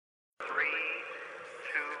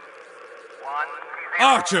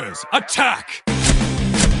Archers, attack!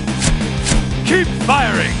 Keep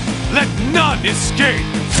firing! Let none escape!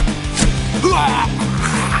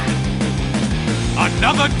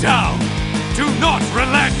 Another down! Do not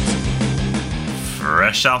relent!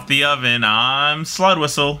 Fresh off the oven, I'm Slud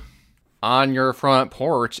Whistle. On your front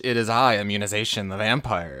porch, it is I, Immunization the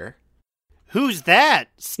Vampire. Who's that?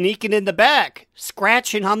 Sneaking in the back,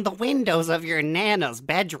 scratching on the windows of your Nana's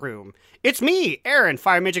bedroom. It's me, Aaron,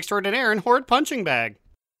 Fire Mage Extraordinaire and Horde Punching Bag.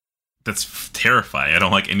 That's terrifying. I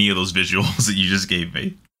don't like any of those visuals that you just gave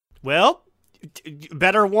me. Well,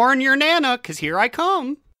 better warn your Nana, because here I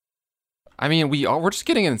come. I mean, we're just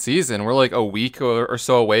getting in season. We're like a week or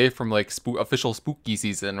so away from like official spooky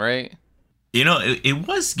season, right? You know, it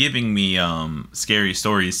was giving me scary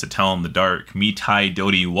stories to tell in the dark, me Ty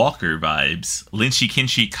Dodie Walker vibes. Lynchy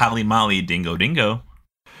Kinchy Kali Mali Dingo Dingo.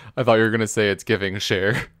 I thought you were going to say it's giving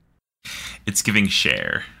Cher. It's giving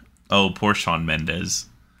Cher. Oh, poor Shawn Mendes.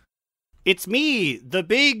 It's me, the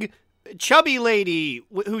big chubby lady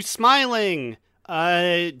who's smiling.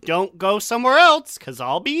 Don't go somewhere else, because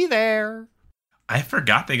I'll be there. I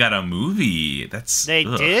forgot they got a movie. They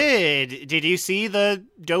did. Did you see the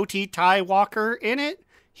Doti Ty Walker in it?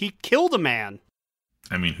 He killed a man.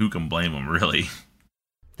 I mean, who can blame him, really?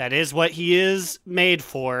 That is what he is made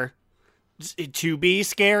for. To be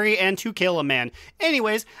scary and to kill a man.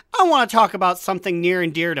 Anyways, I want to talk about something near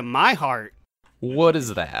and dear to my heart. What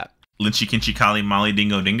is that? Lynchy Kinchy Kali Mali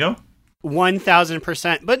Dingo Dingo?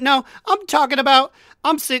 1000%. But no,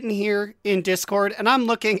 I'm sitting here in Discord and I'm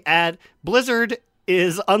looking at Blizzard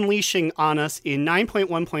is unleashing on us in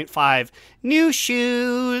 9.1.5 new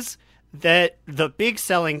shoes that the big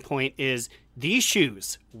selling point is these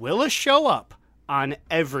shoes will show up on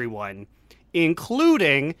everyone,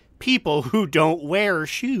 including people who don't wear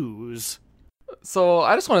shoes. So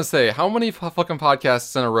I just want to say, how many fucking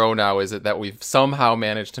podcasts in a row now is it that we've somehow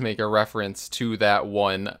managed to make a reference to that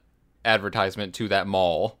one advertisement to that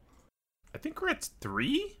mall? I think we're at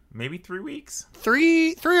 3, maybe 3 weeks.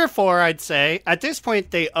 Three or four, I'd say. At this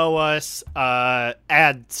point, they owe us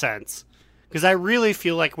AdSense, because I really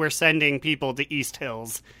feel like we're sending people to East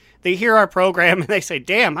Hills. They hear our program and they say,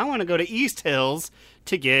 "Damn, I want to go to East Hills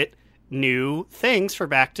to get new things for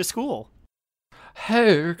back to school."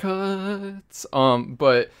 Haircuts.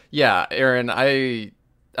 But yeah, Aaron, I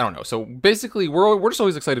don't know. So basically, we're just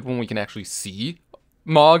always excited when we can actually see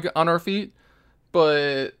Mog on our feet.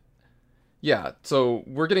 But yeah, so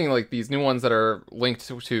we're getting like these new ones that are linked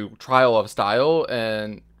to Trial of Style,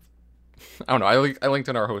 and I don't know. I linked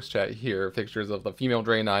in our host chat here pictures of the female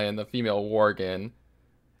Draenei and the female Worgen.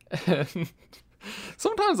 And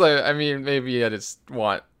sometimes I mean, maybe I just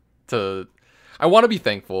want to be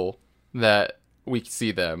thankful that we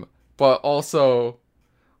see them, but also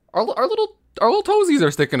our little toesies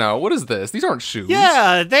are sticking out. What is this? These aren't shoes.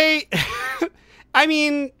 Yeah, they. I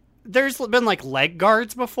mean, there's been like leg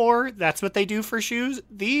guards before. That's what they do for shoes.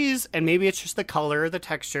 These, and maybe it's just the color or the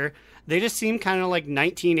texture, they just seem kind of like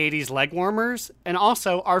 1980s leg warmers. And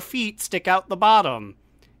also, our feet stick out the bottom.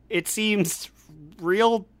 It seems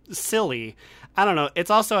real silly. I don't know.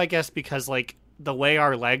 It's also, I guess, because like the way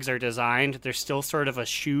our legs are designed, they're still sort of a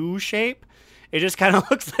shoe shape. It just kind of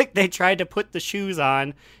looks like they tried to put the shoes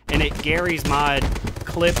on, and it Gary's Mod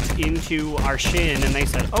clipped into our shin, and they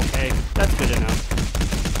said, okay, that's good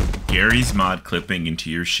enough. Gary's Mod clipping into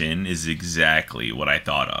your shin is exactly what I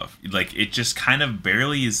thought of. Like, it just kind of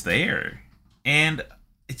barely is there. And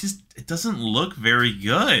it doesn't look very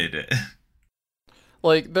good.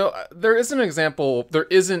 Like, there isn't an example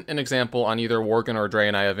on either Worgen or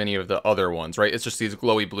Draenei of any of the other ones, right? It's just these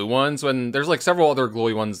glowy blue ones, when there's like several other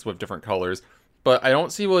glowy ones with different colors. But I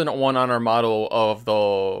don't see one on our model of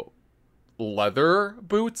the leather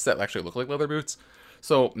boots that actually look like leather boots.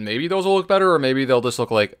 So maybe those will look better, or maybe they'll just look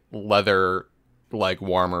like leather leg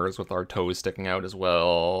warmers with our toes sticking out as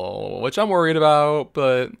well, which I'm worried about,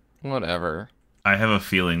 but whatever. I have a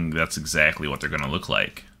feeling that's exactly what they're going to look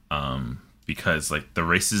like. Because like the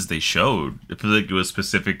races they showed, it was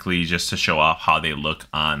specifically just to show off how they look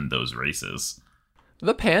on those races.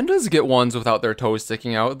 The pandas get ones without their toes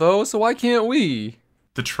sticking out, though, so why can't we?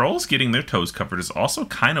 The trolls getting their toes covered is also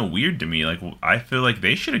kind of weird to me. Like, I feel like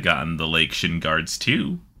they should have gotten the leg shin guards,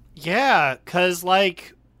 too. Yeah, because,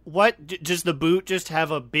 like, what? Does the boot just have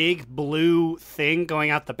a big blue thing going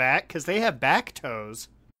out the back? Because they have back toes.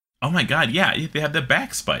 Oh my god, yeah, they have the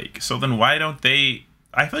back spike. So then why don't they...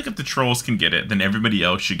 I feel like if the trolls can get it, then everybody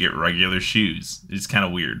else should get regular shoes. It's kind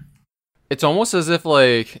of weird. It's almost as if,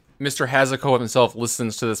 like, Mr. Hazuko himself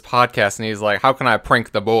listens to this podcast and he's like, how can I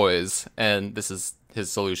prank the boys? And this is his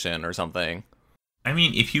solution or something. I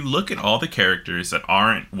mean, if you look at all the characters that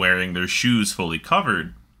aren't wearing their shoes fully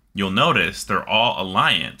covered, you'll notice they're all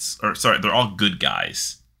they're all good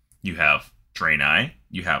guys. You have Draenei,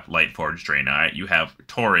 you have Lightforged Draenei, you have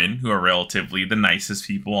Tauren, who are relatively the nicest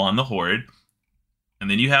people on the Horde,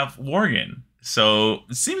 and then you have Worgen. So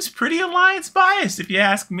it seems pretty alliance biased, if you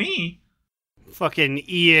ask me. Fucking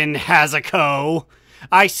Ian Hazuko.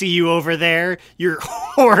 I see you over there, your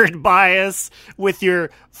Horde bias with your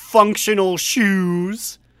functional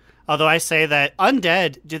shoes. Although I say that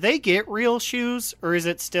undead, do they get real shoes, or is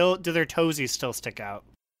it still, do their toesies still stick out?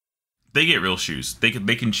 They get real shoes. They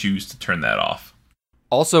can choose to turn that off.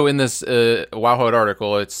 Also, in this Wowhead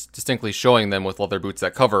article, it's distinctly showing them with leather boots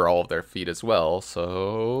that cover all of their feet as well,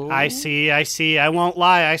 so... I see. I won't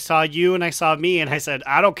lie. I saw you and I saw me, and I said,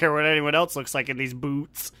 I don't care what anyone else looks like in these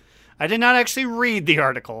boots. I did not actually read the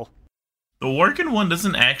article. The Worgen one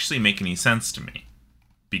doesn't actually make any sense to me.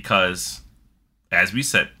 Because, as we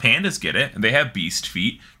said, pandas get it, and they have beast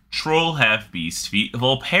feet. Troll have beast feet.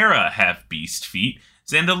 Volpera have beast feet.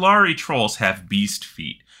 Zandalari trolls have beast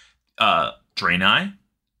feet. Draenei,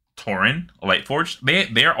 Tauren,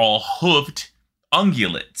 Lightforged, they're all hooved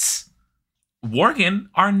ungulates. Worgen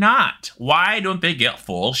are not. Why don't they get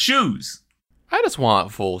full shoes? I just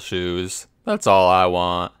want full shoes. That's all I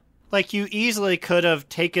want. Like, you easily could have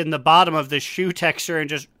taken the bottom of the shoe texture and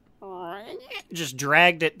just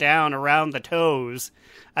dragged it down around the toes.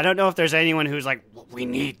 I don't know if there's anyone who's like, we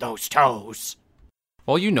need those toes.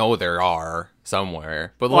 Well, you know there are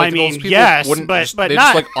somewhere. But Well, like, I mean, those people yes, wouldn't but just, they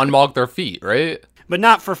not- just like unmog their feet, right? But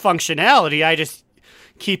not for functionality. I just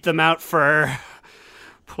keep them out for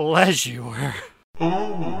pleasure.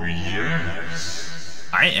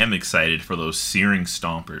 I am excited for those Searing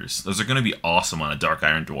Stompers. Those are going to be awesome on a Dark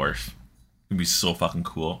Iron Dwarf. It'd be so fucking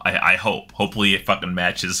cool. I hope. Hopefully it fucking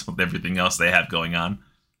matches with everything else they have going on.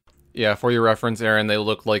 Yeah, for your reference, Aaron, they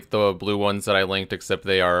look like the blue ones that I linked, except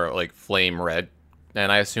they are like flame red.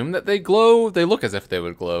 And I assume that they glow. They look as if they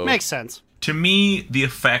would glow. Makes sense. To me, the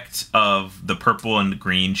effect of the purple and the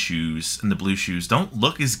green shoes and the blue shoes don't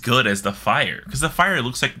look as good as the fire. Because the fire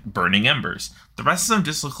looks like burning embers. The rest of them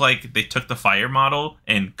just look like they took the fire model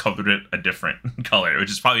and colored it a different color, which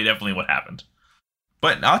is probably definitely what happened.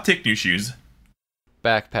 But I'll take new shoes.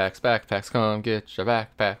 Backpacks, come get your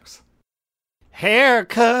backpacks.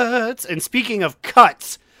 Haircuts. And speaking of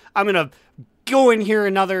cuts, I'm going to go in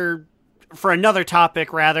here for another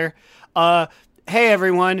topic, rather. Hey,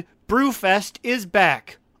 everyone. Brewfest is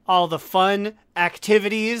back. All the fun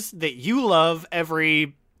activities that you love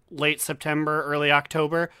every late September, early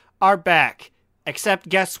October are back. Except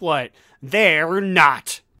guess what? They're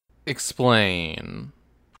not. Explain.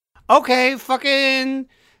 Okay, fucking...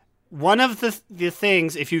 One of the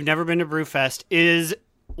things, if you've never been to Brewfest, is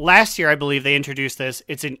last year, I believe they introduced this.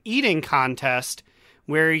 It's an eating contest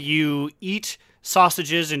where you eat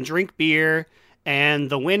sausages and drink beer, and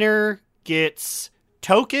the winner gets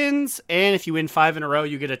tokens, and if you win 5 in a row,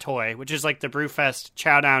 you get a toy, which is like the Brewfest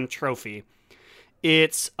Chowdown trophy.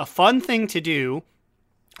 It's a fun thing to do.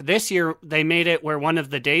 This year, they made it where one of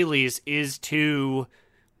the dailies is to,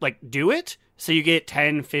 like, do it, so you get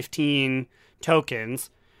 10, 15 tokens.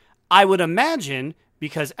 I would imagine,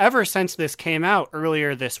 because ever since this came out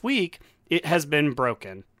earlier this week, it has been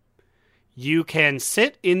broken. You can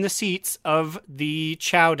sit in the seats of the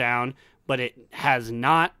Chowdown, but it has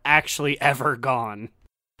not actually ever gone.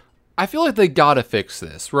 I feel like they gotta fix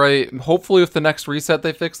this, right? Hopefully with the next reset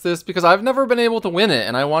they fix this, because I've never been able to win it,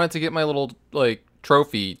 and I wanted to get my little, like,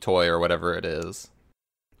 trophy toy or whatever it is.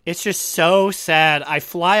 It's just so sad. I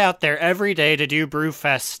fly out there every day to do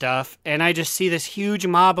Brewfest stuff, and I just see this huge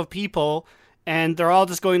mob of people, and they're all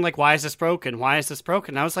just going like, why is this broken? Why is this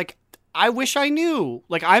broken? And I was like, I wish I knew.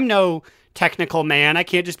 Like, I'm no technical man. I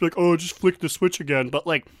can't just be like, oh, just flick the switch again. But,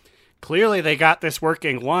 like, clearly they got this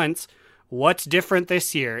working once. What's different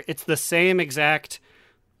this year? It's the same exact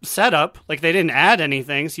setup. Like, they didn't add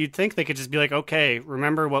anything, so you'd think they could just be like, okay,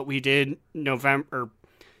 remember what we did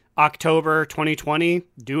October 2020,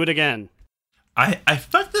 do it again. I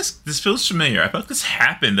feel like this feels familiar. I feel like this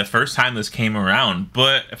happened the first time this came around,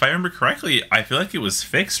 but if I remember correctly, I feel like it was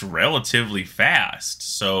fixed relatively fast.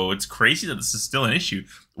 So it's crazy that this is still an issue.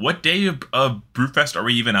 What day of Brewfest are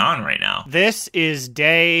we even on right now? This is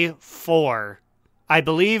day 4, I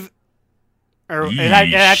believe. Or it'd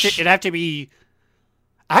have to be.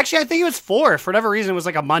 Actually, I think it was 4. For whatever reason, it was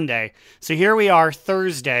like a Monday. So here we are,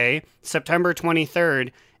 Thursday, September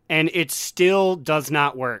 23rd. And it still does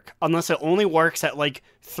not work, unless it only works at like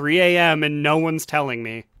 3 a.m. and no one's telling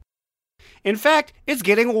me. In fact, it's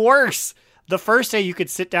getting worse. The first day you could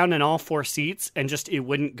sit down in all 4 seats and just it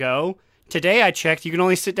wouldn't go. Today I checked, you can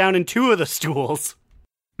only sit down in 2 of the stools.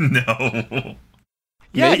 No.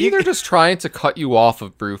 Yeah, Maybe they're just trying to cut you off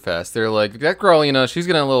of Brewfest. They're like, that girl, she's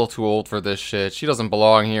getting a little too old for this shit. She doesn't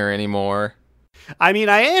belong here anymore. I mean,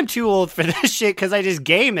 I am too old for this shit because I just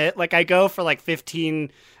game it. Like, I go for like 15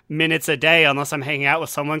 minutes a day unless I'm hanging out with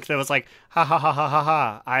someone because it was like, ha ha ha ha ha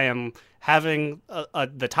ha. I am having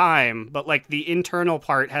the time, but like the internal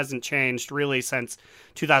part hasn't changed really since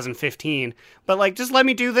 2015. But like, just let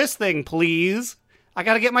me do this thing, please. I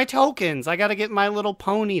gotta get my tokens. I gotta get my little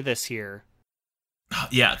pony this year.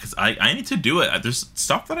 Yeah, because I need to do it. There's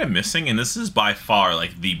stuff that I'm missing, and this is by far,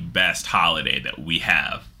 like, the best holiday that we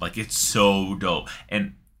have. Like, it's so dope.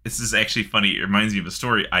 And this is actually funny. It reminds me of a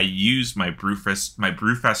story. I used my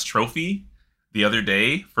Brewfest trophy the other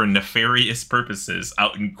day for nefarious purposes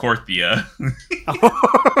out in Korthia.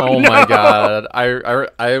 Oh my god.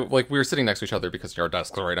 I like, we were sitting next to each other because our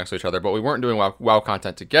desks are right next to each other, but we weren't doing WoW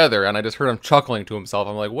content together, and I just heard him chuckling to himself.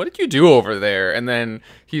 I'm like, what did you do over there? And then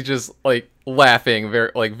he just, like, laughing,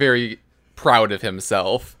 very proud of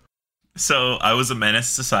himself. So I was a menace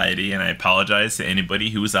to society, and I apologize to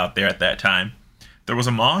anybody who was out there at that time. There was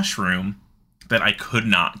a mosh room that I could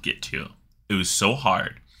not get to. It was so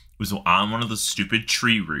hard. It was on one of those stupid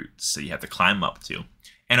tree roots that you have to climb up to.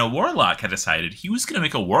 And a warlock had decided he was going to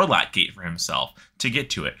make a warlock gate for himself to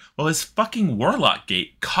get to it. Well, his fucking warlock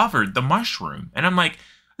gate covered the mushroom. And I'm like,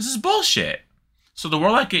 this is bullshit. So the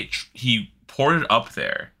warlock gate, he poured it up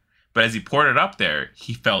there. But as he poured it up there,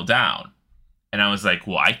 he fell down. And I was like,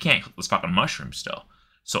 well, I can't click this fucking mushroom still.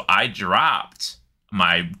 So I dropped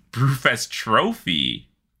my Brewfest trophy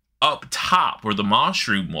up top where the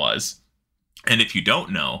mushroom was. And if you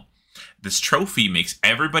don't know, this trophy makes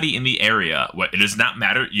everybody in the area, it does not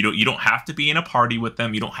matter, you don't have to be in a party with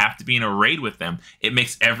them, you don't have to be in a raid with them, it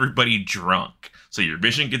makes everybody drunk. So your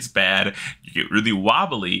vision gets bad, you get really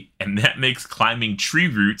wobbly, and that makes climbing tree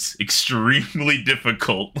roots extremely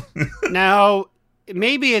difficult. Now,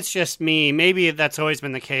 maybe it's just me, maybe that's always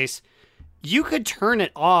been the case. You could turn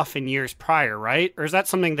it off in years prior, right? Or is that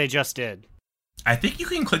something they just did? I think you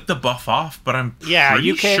can click the buff off, but I'm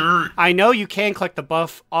you can. sure... I know you can click the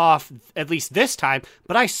buff off, at least this time,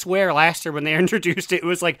 but I swear last year when they introduced it, it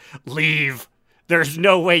was like, leave. There's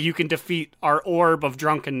no way you can defeat our orb of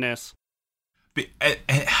drunkenness.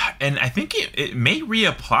 And I think it may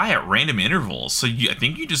reapply at random intervals, so I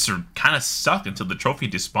think you just are kind of stuck until the trophy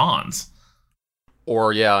despawns.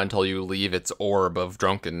 Or, yeah, until you leave its orb of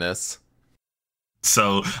drunkenness.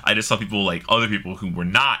 So I just saw people, like other people who were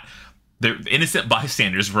not... The innocent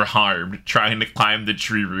bystanders were harmed trying to climb the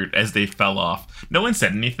tree root as they fell off. No one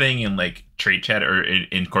said anything in like trade chat or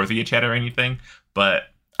in Korthia chat or anything, but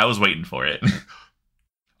I was waiting for it.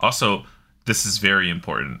 Also, this is very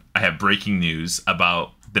important. I have breaking news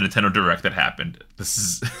about the Nintendo Direct that happened. This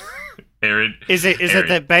is Aaron. Is it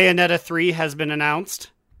that Bayonetta 3 has been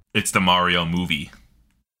announced? It's the Mario movie.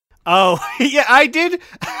 Oh, yeah, I did.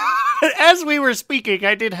 As we were speaking,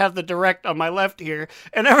 I did have the Direct on my left here,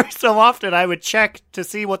 and every so often I would check to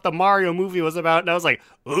see what the Mario movie was about, and I was like,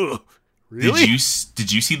 ugh, really?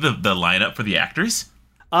 Did you see the lineup for the actors?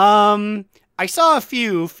 I saw a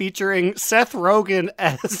few featuring Seth Rogen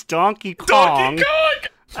as Donkey Kong.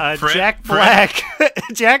 Jack Black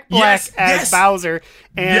as Bowser,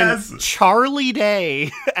 and Charlie Day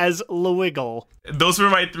as Luigi. Those were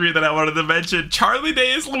my 3 that I wanted to mention. Charlie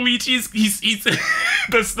Day is Luigi's. He's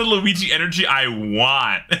that's the Luigi energy I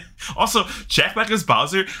want. Also, Jack Black as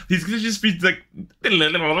Bowser. He's gonna just be like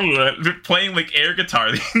playing like air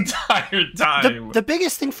guitar the entire time. The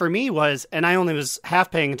biggest thing for me was, and I only was half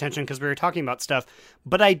paying attention because we were talking about stuff,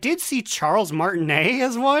 but I did see Charles Martinet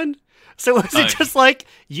as one. So was it just like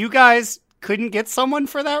you guys couldn't get someone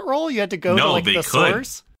for that role? You had to go to like the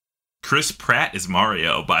source? Chris Pratt is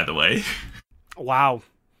Mario, by the way. Wow.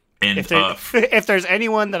 And if there's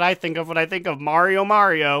anyone that I think of when I think of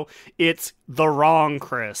Mario, it's the wrong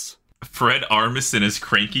Chris. Fred Armisen is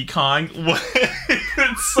Cranky Kong? What?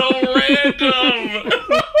 It's so random.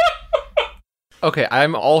 Okay,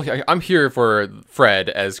 I'm here for Fred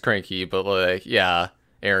as Cranky, but like, yeah,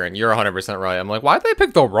 Aaron, you're 100% right. I'm like, why'd they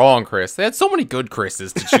pick the wrong Chris? They had so many good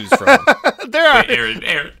Chris's to choose from. There are. Wait,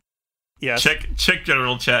 Aaron. Yes. Check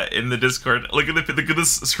general chat in the Discord. Look at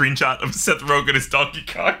this screenshot of Seth Rogen as Donkey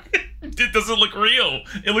Kong. It doesn't look real.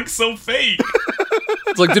 It looks so fake.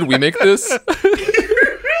 It's like, did we make this?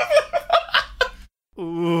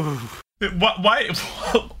 Ooh. Why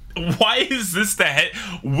is this the head?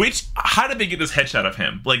 How did they get this headshot of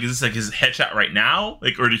him? Like, is this like his headshot right now?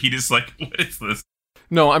 Like, or did he just like, what is this?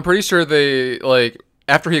 No, I'm pretty sure they, like,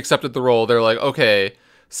 after he accepted the role, they're like, okay,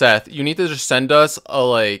 Seth, you need to just send us a,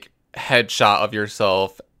 like, headshot of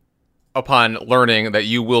yourself upon learning that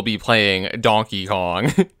you will be playing Donkey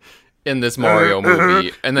Kong in this Mario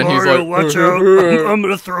movie. And then he's like, watch out. I'm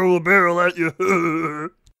going to throw a barrel at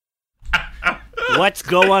you. What's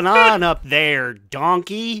going on up there,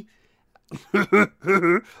 donkey? I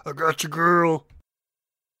got you, girl.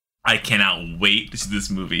 I cannot wait to see this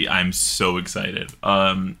movie. I'm so excited.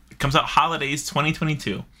 It comes out holidays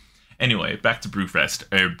 2022. Anyway, back to Brewfest,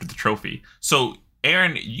 the trophy. So,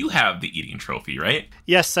 Aaron, you have the eating trophy, right?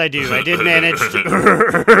 Yes, I do. I did manage to...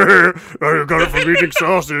 I got it from eating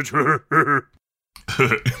sausage. But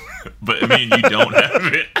I mean, you don't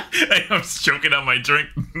have it. I'm choking on my drink,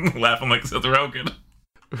 laughing like Seth Rogen.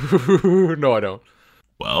 No, I don't.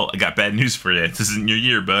 Well, I got bad news for you. This isn't your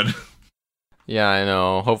year, bud. Yeah, I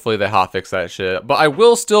know. Hopefully they hotfix that shit. But I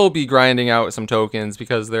will still be grinding out some tokens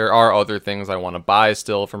because there are other things I want to buy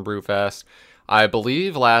still from Brewfest. I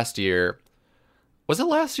believe last year... Was it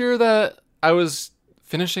last year that I was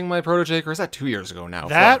finishing my Proto-Jake, or is that 2 years ago now?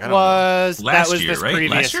 That was Last year, this right?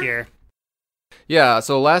 previous Last year? year. Yeah,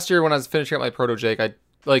 so last year when I was finishing up my Proto-Jake,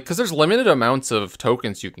 because there's limited amounts of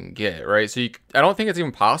tokens you can get, right? So I don't think it's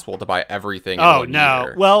even possible to buy everything in Oh, one no.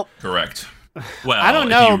 year. Well, Correct. Well, I don't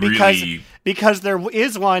know, if you because really... because there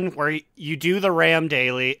is one where you do the RAM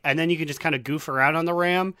daily, and then you can just kind of goof around on the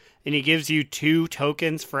RAM, and he gives you 2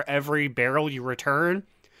 tokens for every barrel you return.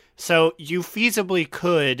 So you feasibly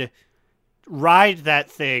could ride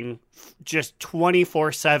that thing just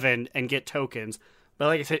 24/7 and get tokens. But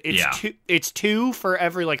like I said, it's two for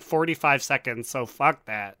every like 45 seconds, so fuck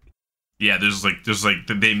that. Yeah, there's like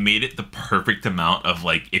they made it the perfect amount of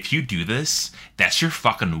like, if you do this, that's your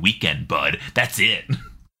fucking weekend, bud. That's it.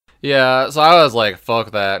 Yeah, so I was like,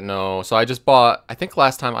 fuck that, no. So I just bought, I think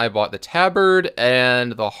last time I bought the Tabard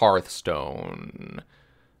and the Hearthstone.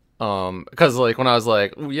 Because like when I was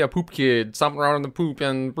like, oh yeah, Poop Kid, something around in the poop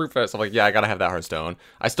and Brewfest, I'm like, yeah, I gotta have that Hearthstone.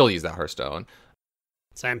 I still use that Hearthstone.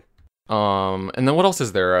 Same. And then what else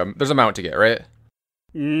is there? There's a mount to get, right?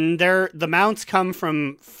 The mounts come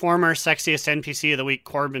from former sexiest NPC of the week,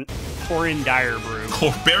 Corin Direbrew.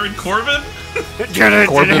 Baron Corbin?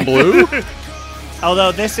 Corbin Blue?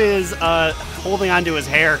 Although this is holding onto his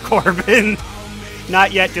hair, Corbin.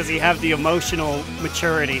 Not yet does he have the emotional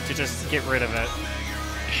maturity to just get rid of it.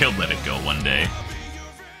 He'll let it go one day.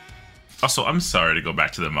 Also, I'm sorry to go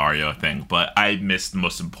back to the Mario thing, but I missed the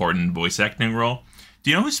most important voice acting role. Do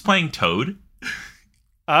you know who's playing Toad?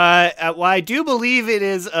 Well, I do believe it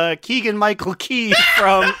is Keegan-Michael Key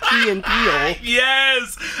from Key and Peele.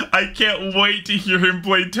 Yes! I can't wait to hear him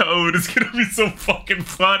play Toad. It's gonna be so fucking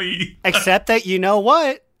funny. Except that, you know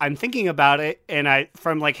what? I'm thinking about it, and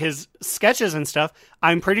from like his sketches and stuff,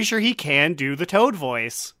 I'm pretty sure he can do the Toad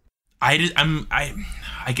voice. I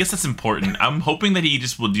guess that's important. I'm hoping that he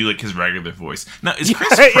just will do like his regular voice. Now, is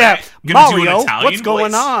Chris Pratt gonna Mario, do an Italian what's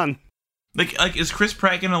going voice? on? Like, is Chris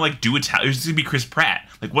Pratt gonna like do Italian? Or is it gonna be Chris Pratt?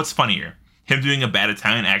 Like, what's funnier? Him doing a bad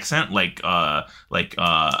Italian accent, like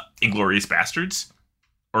Inglourious Bastards,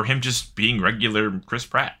 or him just being regular Chris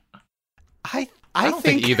Pratt? I don't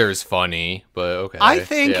think either's funny, but okay. I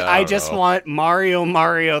think yeah, I don't just know. want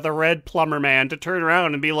Mario, the red plumber man, to turn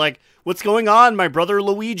around and be like, "What's going on, my brother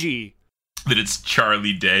Luigi?" That it's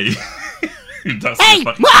Charlie Day. Hey,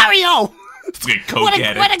 Mario! Like What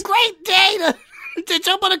a great day to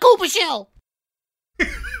jump on a Koopa shell!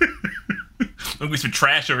 Look, we some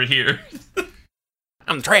trash over here.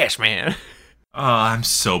 I'm the trash man. Oh, I'm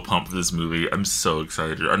so pumped for this movie. I'm so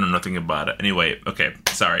excited. I know nothing about it. Anyway, okay,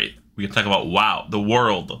 sorry. We can talk about WoW, the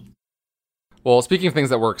world. Well, speaking of things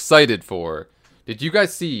that we're excited for, did you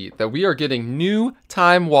guys see that we are getting new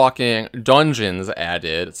time-walking dungeons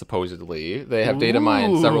added, supposedly? They have data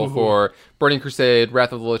mined several for Burning Crusade,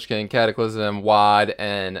 Wrath of the Lich King, Cataclysm, WoD,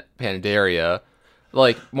 and Pandaria.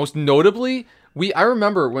 Like, most notably, I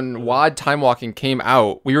remember when WoD Time Walking came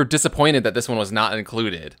out, we were disappointed that this one was not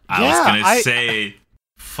included. I was gonna say,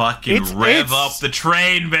 fucking rev up the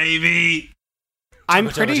train, baby! I'm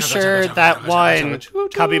pretty sure that one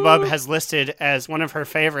Cubby Bub has listed as one of her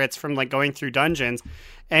favorites from like going through dungeons,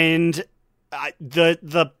 and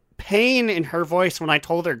the pain in her voice when I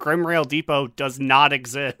told her Grimrail Depot does not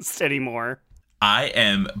exist anymore. I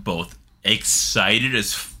am both excited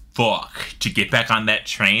as fuck to get back on that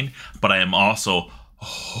train, but I am also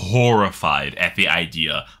horrified at the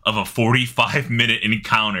idea of a 45-minute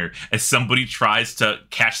encounter as somebody tries to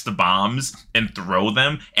catch the bombs and throw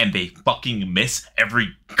them, and they fucking miss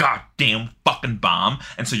every goddamn fucking bomb,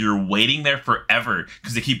 and so you're waiting there forever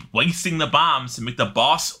because they keep wasting the bombs to make the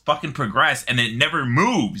boss fucking progress, and it never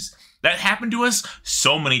moves. That happened to us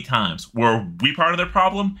so many times. Were we part of the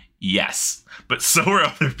problem? Yes. But so are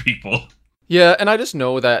other people. Yeah, and I just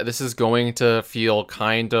know that this is going to feel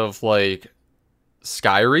kind of like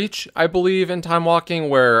Skyreach, I believe, in Time Walking,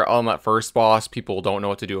 where on that first boss, people don't know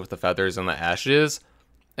what to do with the feathers and the ashes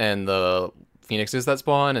and the phoenixes that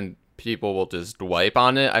spawn, and people will just wipe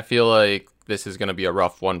on it. I feel like this is going to be a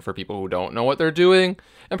rough one for people who don't know what they're doing,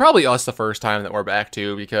 and probably us the first time that we're back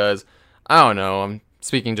to, because, I don't know, I'm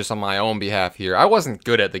speaking just on my own behalf here. I wasn't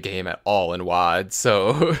good at the game at all in WoD,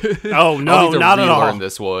 so Oh, no, I'll need to not at all. relearn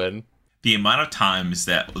this one. The amount of times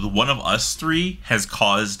that one of us three has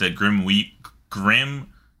caused a Grim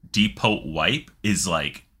Depot wipe is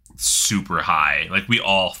like super high. Like we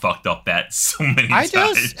all fucked up that so many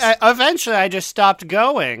times. Eventually I just stopped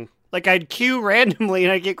going. Like I'd queue randomly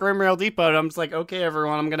and I'd get Grimrail Depot and I'm just like, okay,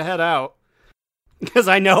 everyone, I'm going to head out. Because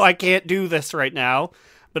I know I can't do this right now.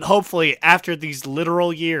 But hopefully after these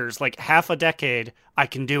literal years, like half a decade, I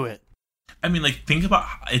can do it. I mean, like, think about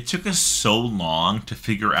it took us so long to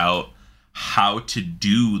figure out how to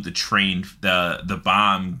do the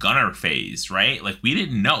bomb gunner phase, right? Like, we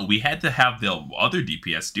didn't know. We had to have the other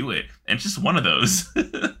DPS do it. And it's just one of those.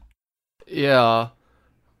 Yeah.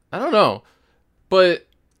 I don't know. But,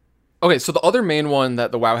 okay, so the other main one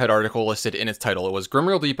that the Wowhead article listed in its title, it was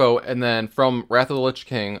Grimrail Depot, and then from Wrath of the Lich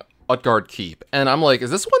King, Utgard Keep. And I'm like, is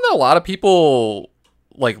this one that a lot of people,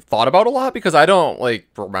 like, thought about a lot? Because I don't, like,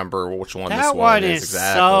 remember which one this one is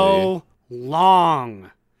exactly. So long.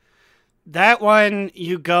 That one,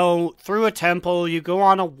 you go through a temple, you go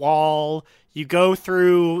on a wall, you go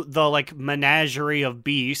through the, like, menagerie of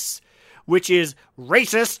beasts, which is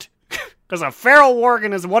racist, because a feral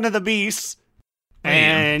worgen is one of the beasts.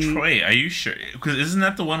 Wait, are you sure? Because isn't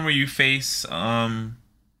that the one where you face, the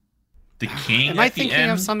king Am at I the thinking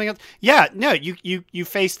end? of something else? Yeah, no, you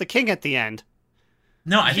face the king at the end.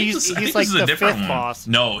 No, I think He's this like is the a different fifth one. boss.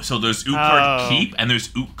 No, so there's Utgard Oh. Keep and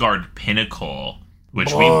there's Utgard Pinnacle,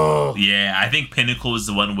 which I think Pinnacle is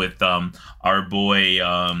the one with our boy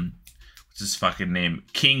what's his fucking name,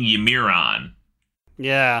 King Ymiron.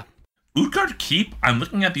 Yeah. Utgard Keep. I'm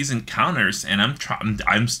looking at these encounters and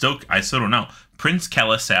I still don't know. Prince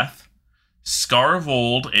Keliseth,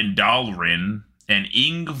 Skarvold and Dalrin, and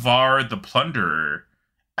Ingvar the Plunderer.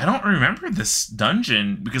 I don't remember this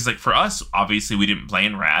dungeon because, like, for us, obviously we didn't play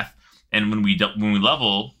in Wrath, and when we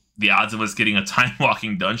level, the odds of us getting a time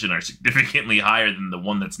walking dungeon are significantly higher than the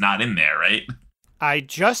one that's not in there, right? I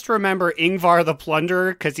just remember Ingvar the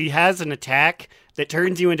Plunderer because he has an attack that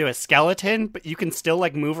turns you into a skeleton, but you can still,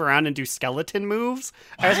 like, move around and do skeleton moves.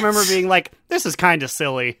 I just remember being like, this is kind of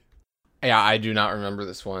silly. Yeah, I do not remember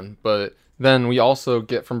this one. But then we also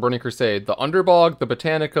get from Burning Crusade the Underbog, the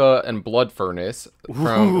Botanica, and Blood Furnace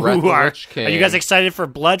from Wrath of the Lich King. Are you guys excited for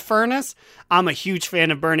Blood Furnace? I'm a huge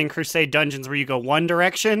fan of Burning Crusade dungeons where you go one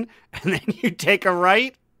direction, and then you take a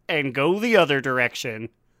right and go the other direction.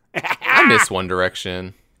 I miss One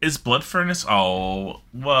Direction. Is Blood Furnace? Oh,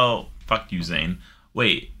 well, fuck you, Zane.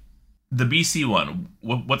 Wait, the BC one.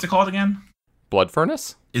 What's it called again? Blood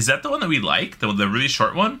Furnace? Is that the one that we like? The really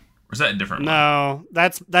short one? Or is that a different one? No,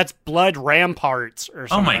 that's Blood Ramparts or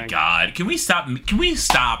something. Oh my god! Can we stop?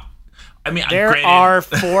 I mean, There granted, are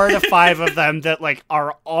 4 to 5 of them that, like,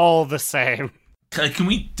 are all the same. Can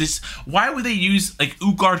we just? Why would they use like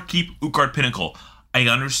Utgard Keep, Utgard Pinnacle? I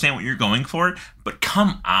understand what you're going for, but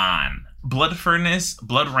come on, Blood Furnace,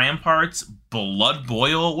 Blood Ramparts, Blood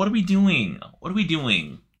Boil. What are we doing? What are we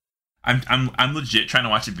doing? I'm legit trying to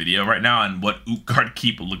watch a video right now on what Utgard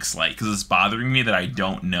Keep looks like because it's bothering me that I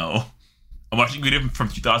don't know. I'm watching a video from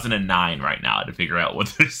 2009 right now to figure out what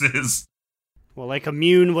this is. Well, like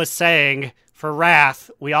Immune was saying, for Wrath,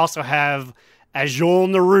 we also have Azul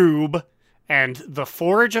Narub and the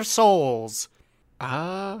Forge of Souls.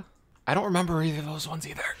 I don't remember either of those ones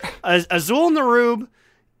either. Azul Narub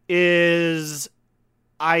is,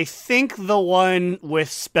 I think, the one with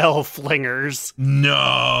spell flingers. No,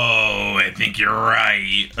 I think you're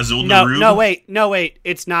right. Azul No, Narub? no, wait.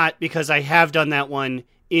 It's not, because I have done that one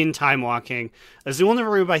in Time Walking. Azul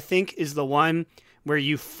Narub, I think, is the one where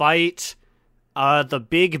you fight the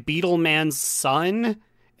big beetle man's son,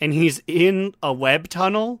 and he's in a web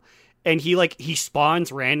tunnel, and he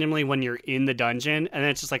spawns randomly when you're in the dungeon, and then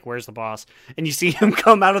it's just like, where's the boss? And you see him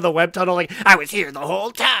come out of the web tunnel like, I was here the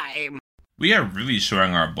whole time! We are really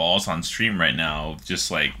showing our balls on stream right now. Just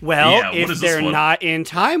like, Well, yeah, what if is this they're one? not in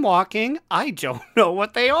Time Walking, I don't know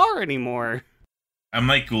what they are anymore. I'm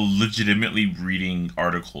like legitimately reading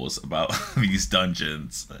articles about these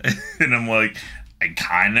dungeons. And I'm like, I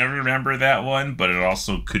kind of remember that one, but it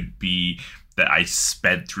also could be that I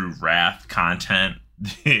sped through Wrath content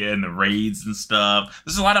and the raids and stuff.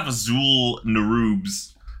 There's a lot of Azul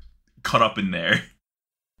Narubs cut up in there.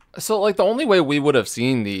 So, like, the only way we would have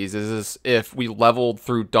seen these is if we leveled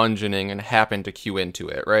through dungeoning and happened to queue into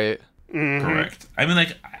it, right? Correct. I mean,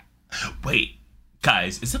 like, wait,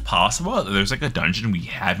 guys, is it possible that there's like a dungeon we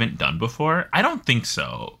haven't done before? I don't think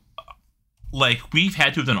so. Like, we've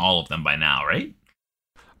had to have done all of them by now, right?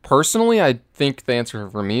 Personally, I think the answer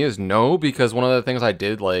for me is no, because one of the things I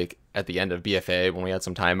did, like, at the end of BFA, when we had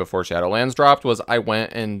some time before Shadowlands dropped, was I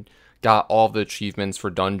went and got all the achievements for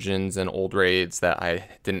dungeons and old raids that I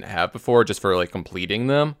didn't have before, just for, like, completing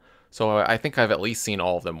them. So I think I've at least seen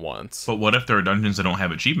all of them once. But what if there are dungeons that don't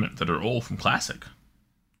have achievement, that are old from Classic?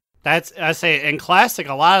 I say, in Classic,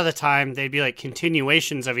 a lot of the time, they'd be like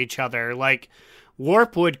continuations of each other. Like,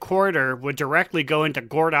 Warpwood Quarter would directly go into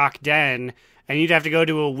Gordok Den, and you'd have to go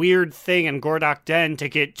to a weird thing in Gordok Den to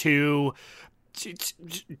get to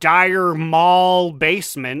Dire Mall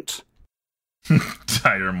Basement.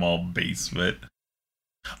 Dire Mall Basement.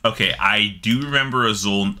 Okay, I do remember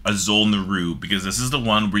Azul Naru, because this is the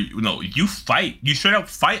one where you straight up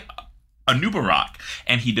fight a Nubarok,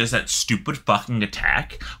 and he does that stupid fucking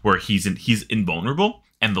attack where he's invulnerable,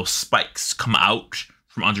 and those spikes come out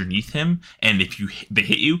from underneath him, and if they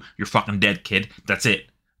hit you, you're fucking dead, kid. That's it.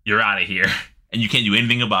 You're out of here. And you can't do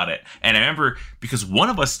anything about it. And I remember, because one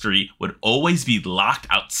of us three would always be locked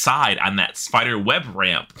outside on that spider web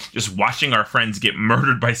ramp, just watching our friends get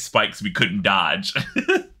murdered by spikes we couldn't dodge.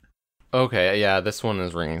 Okay, yeah, this one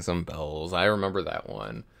is ringing some bells. I remember that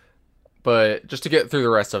one. But just to get through the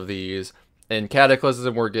rest of these, in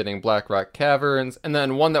Cataclysm we're getting Blackrock Caverns, and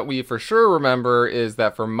then one that we for sure remember is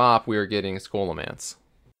that for Mop we are getting Scholomance.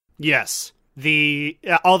 Yes.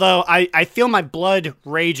 Although I feel my blood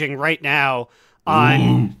raging right now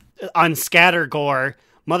on Scattergore.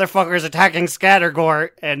 Motherfuckers attacking Scattergore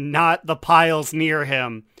and not the piles near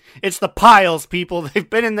him. It's the piles, people. They've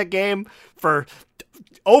been in the game for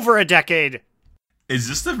over a decade. Is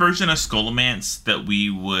this the version of Scholomance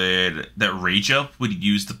that Rage Up would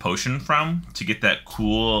use the potion from to get that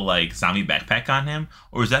cool, like, zombie backpack on him?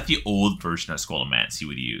 Or is that the old version of Scholomance he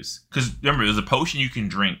would use? Because remember, there's a potion you can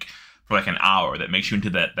drink for like an hour that makes you into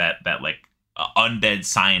that undead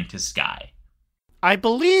scientist guy. I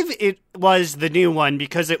believe it was the new one,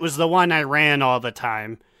 because it was the one I ran all the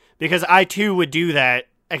time. Because I too would do that,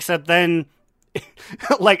 except then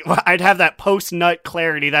like, I'd have that post-nut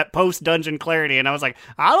clarity, that post-dungeon clarity, and I was like,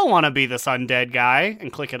 I don't want to be this undead guy,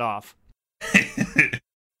 and click it off.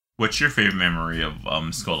 What's your favorite memory of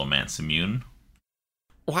Scholomance Immune?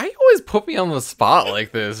 Why you always put me on the spot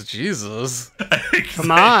like this? Jesus.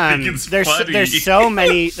 Come on. There's so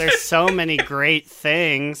many great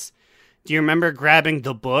things. Do you remember grabbing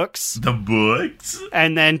the books? The books?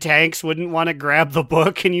 And then Tanks wouldn't want to grab the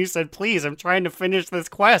book, and you said, please, I'm trying to finish this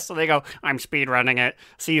quest. So they go, I'm speedrunning it.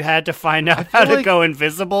 So you had to find out how to go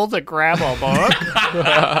invisible to grab a book?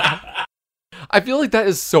 I feel like that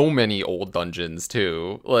is so many old dungeons,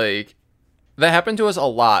 too. Like, that happened to us a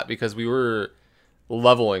lot because we were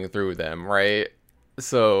leveling through them, right?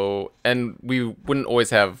 So, and we wouldn't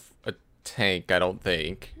always have a tank, I don't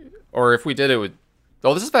think. Or if we did, it would...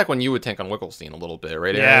 Oh, this is back when you would tank on Wickelstein a little bit,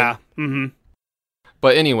 right? Yeah. Mm-hmm.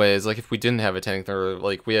 But anyways, like, if we didn't have a tank, or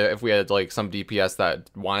like if we had like some DPS that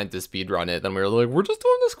wanted to speedrun it, then we were like, we're just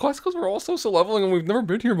doing this quest because we're all social leveling and we've never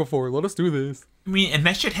been here before. Let us do this. I mean, and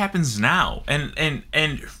that shit happens now. And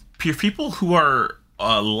people who are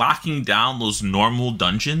locking down those normal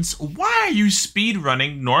dungeons, why are you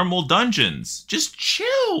speedrunning normal dungeons? Just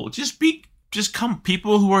chill. Just come,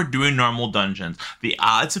 people who are doing normal dungeons. The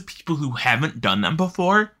odds of people who haven't done them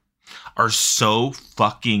before are so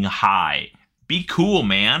fucking high. Be cool,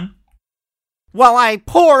 man. While I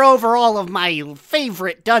pour over all of my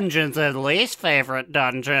favorite dungeons and least favorite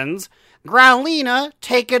dungeons, Growlina,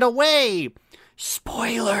 take it away.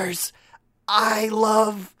 Spoilers. I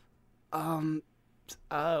love,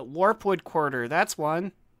 Warpwood Quarter, that's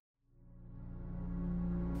one.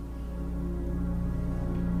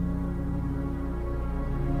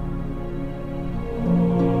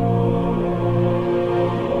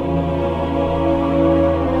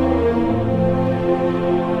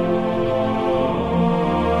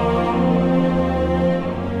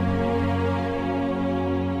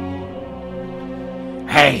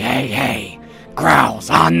 Hey, Growl's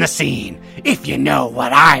on the scene, if you know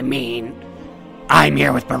what I mean. I'm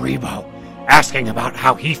here with Baribo, asking about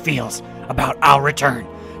how he feels about our return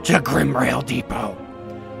to Grimrail Depot.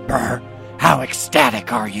 Burr, how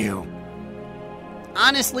ecstatic are you?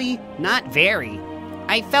 Honestly, not very.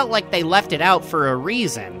 I felt like they left it out for a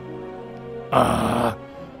reason. I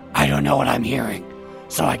don't know what I'm hearing,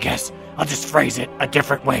 so I guess I'll just phrase it a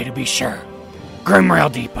different way to be sure.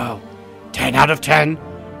 Grimrail Depot, 10 out of 10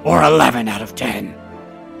 or 11 out of 10?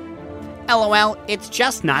 LOL, it's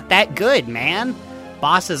just not that good, man.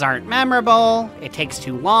 Bosses aren't memorable, it takes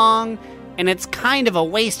too long, and it's kind of a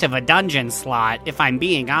waste of a dungeon slot, if I'm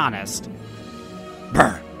being honest.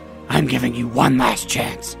 Brr, I'm giving you one last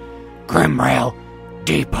chance. Grimrail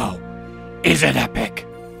Depot. Is it epic?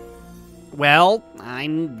 Well,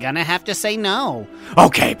 I'm gonna have to say no.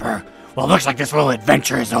 Okay, Brr. Well, looks like this little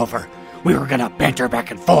adventure is over. We were gonna banter back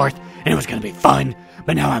and forth, and it was gonna be fun,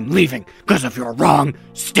 but now I'm leaving because of your wrong,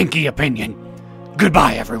 stinky opinion.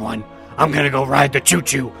 Goodbye, everyone. I'm gonna go ride the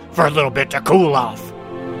choo-choo for a little bit to cool off.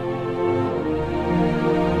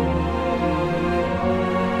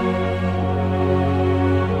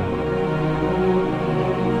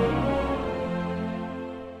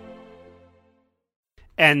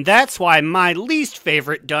 And that's why my least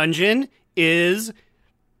favorite dungeon is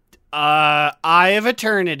Eye of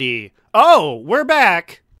Eternity. Oh, we're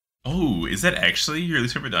back. Oh, is that actually your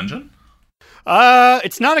least favorite dungeon?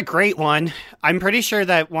 It's not a great one. I'm pretty sure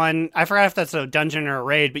that one, I forgot if that's a dungeon or a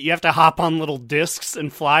raid, but you have to hop on little discs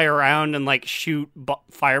and fly around and like shoot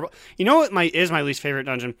fireball. You know what my least favorite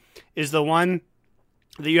dungeon is? The one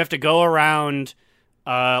that you have to go around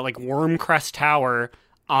like Wormcrest Tower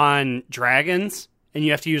on dragons, and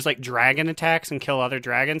you have to use like dragon attacks and kill other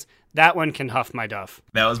dragons. That one can huff my duff.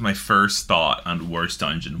 That was my first thought on worst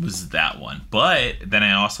dungeon, was that one. But then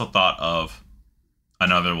I also thought of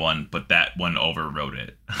another one, but that one overrode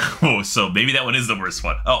it. Oh, so maybe that one is the worst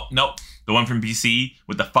one. Oh, no. The one from BC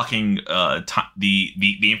with the fucking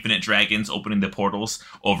the infinite dragons opening the portals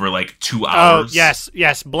over like 2 hours. Oh,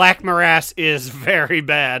 yes. Black Morass is very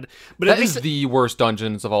bad. But That at least is the worst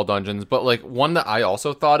dungeons of all dungeons, but like one that I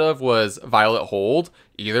also thought of was Violet Hold,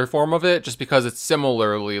 either form of it, just because it's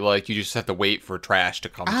similarly like you just have to wait for trash to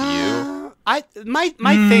come to you. My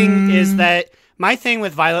thing is that my thing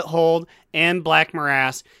with Violet Hold and Black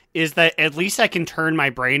Morass is that at least I can turn my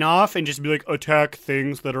brain off and just be like, attack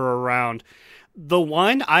things that are around. The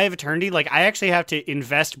one, Eye of Eternity, like I actually have to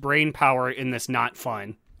invest brain power in this not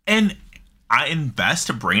fun. And I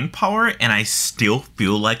invest brain power and I still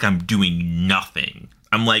feel like I'm doing nothing.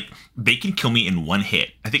 I'm like, they can kill me in one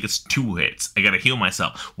hit. I think it's 2 hits. I gotta heal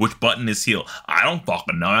myself. Which button is heal? I don't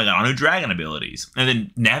fucking know. I got all new dragon abilities. And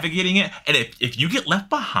then navigating it. And if you get left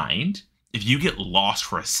behind, if you get lost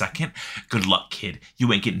for a second, good luck, kid.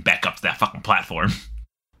 You ain't getting back up to that fucking platform.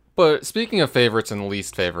 But speaking of favorites and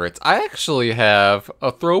least favorites, I actually have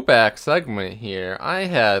a throwback segment here. I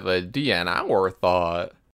have a DN Hour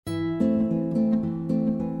thought.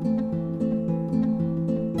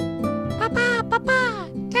 Papa,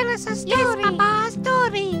 tell us a story. Yes, Papa, a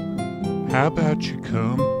story. How about you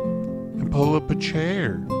come and pull up a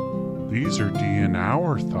chair? These are DN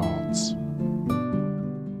Hour thoughts.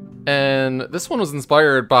 And this one was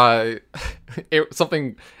inspired by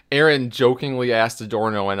something Aaron jokingly asked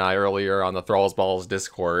Adorno and I earlier on the Thralls Balls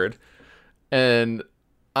Discord. And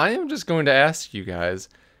I am just going to ask you guys,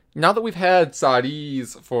 now that we've had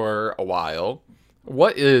Sadis for a while,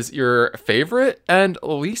 what is your favorite and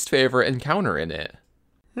least favorite encounter in it?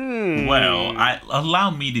 Well,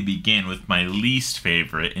 allow me to begin with my least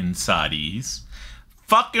favorite in Sadis.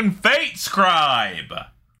 Fucking Fate Scribe!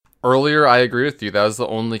 Earlier, I agree with you. That was the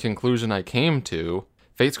only conclusion I came to.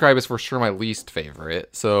 Fate Scribe is for sure my least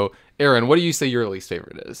favorite. So, Aaron, what do you say your least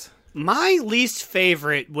favorite is? My least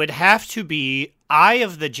favorite would have to be Eye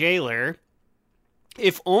of the Jailer,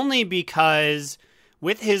 if only because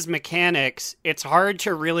with his mechanics, it's hard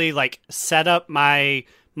to really like set up my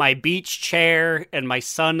beach chair and my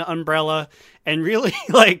sun umbrella and really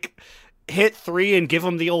like hit 3 and give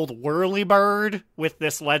him the old whirly bird with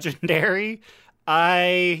this legendary.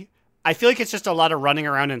 I feel like it's just a lot of running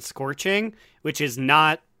around and scorching, which is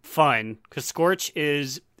not fun because Scorch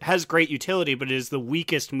has great utility, but it is the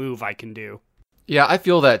weakest move I can do. Yeah, I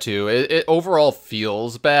feel that too. It overall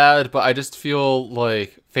feels bad, but I just feel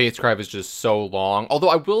like Fate Scribe is just so long. Although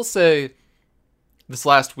I will say, this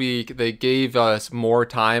last week they gave us more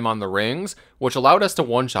time on the rings, which allowed us to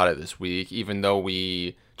one-shot it this week, even though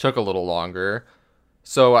we took a little longer.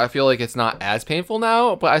 So I feel like it's not as painful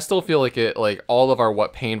now, but I still feel like all of our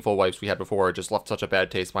painful wipes we had before just left such a bad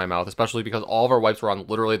taste in my mouth, especially because all of our wipes were on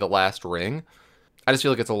literally the last ring. I just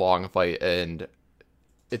feel like it's a long fight and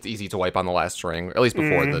it's easy to wipe on the last ring, at least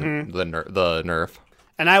before the nerf.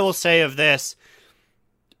 And I will say of this,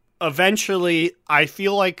 eventually I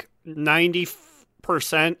feel like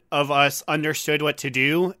 90% of us understood what to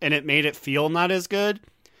do and it made it feel not as good.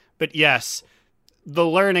 But yes, the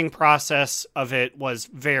learning process of it was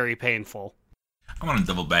very painful. I want to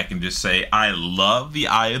double back and just say I love the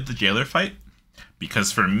Eye of the Jailer fight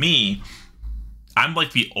because for me, I'm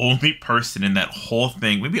like the only person in that whole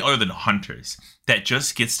thing, maybe other than Hunters, that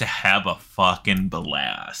just gets to have a fucking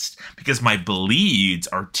blast. Because my bleeds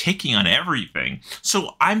are ticking on everything.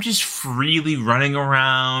 So I'm just freely running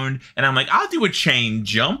around, and I'm like, I'll do a chain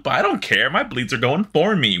jump. I don't care. My bleeds are going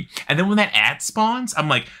for me. And then when that ad spawns, I'm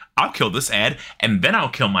like, I'll kill this ad, and then I'll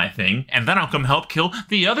kill my thing, and then I'll come help kill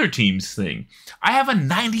the other team's thing. I have a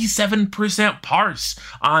 97% parse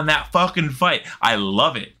on that fucking fight. I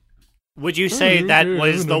love it. Would you say that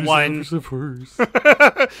was the one?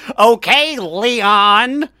 97%. Okay,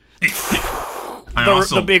 Leon.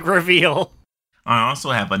 The big reveal. I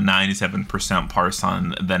also have a 97% parse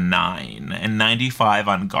on the 9 and 95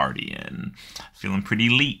 on Guardian. Feeling pretty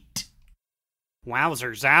elite.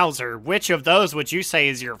 Wowzer zowzer. Which of those would you say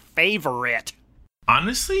is your favorite?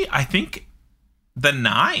 Honestly, I think the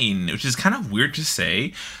 9, which is kind of weird to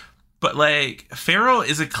say, but like Pharaoh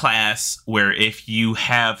is a class where if you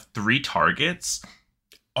have 3 targets,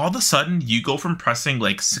 all of a sudden you go from pressing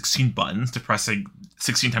like 16 buttons to pressing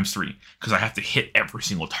 16 times 3 because I have to hit every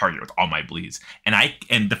single target with all my bleeds. And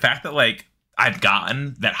the fact that like I've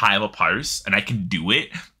gotten that high of a parse and I can do it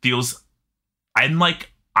feels I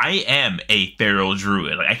am a Feral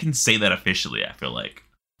Druid. Like I can say that officially, I feel like.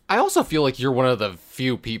 I also feel like you're one of the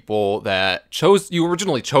few people that you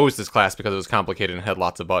originally chose this class because it was complicated and had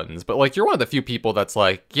lots of buttons, but like you're one of the few people that's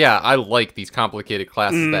like, yeah, I like these complicated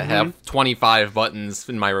classes that have 25 buttons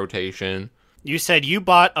in my rotation. You said you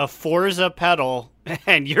bought a Forza pedal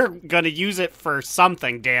and you're gonna use it for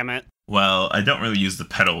something, damn it. Well, I don't really use the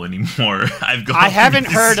pedal anymore. I haven't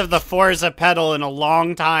heard of the Forza pedal in a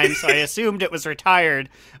long time, so I assumed it was retired,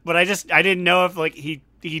 but I didn't know if like he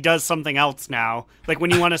does something else now. Like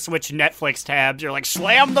when you want to switch Netflix tabs, you're like,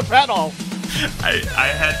 slam the pedal!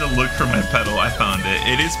 I had to look for my pedal. I found it.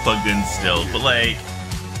 It is plugged in still, but like,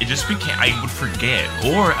 it just became, I would forget,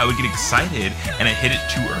 or I would get excited and I hit it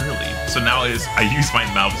too early. So now I use my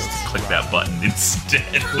mouse to click that button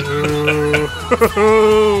instead.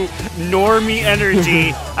 Normie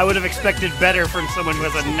energy. I would have expected better from someone who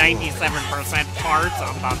has a 97% parts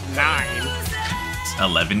on about 9. It's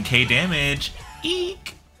 11k damage.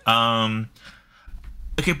 Eek.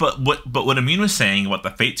 Okay, but what Amin was saying about the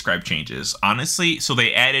Fate Scribe changes, honestly, so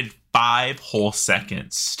they added 5 whole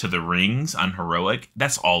seconds to the rings on Heroic.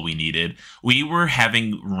 That's all we needed. We were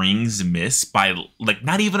having rings miss by like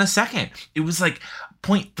not even a second. It was like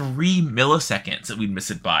 0.3 milliseconds that we'd miss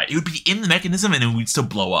it by. It would be in the mechanism and then we'd still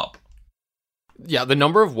blow up. Yeah, the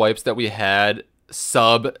number of wipes that we had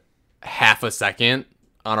sub half a second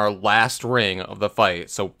on our last ring of the fight.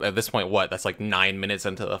 So at this point, that's like 9 minutes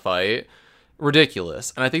into the fight.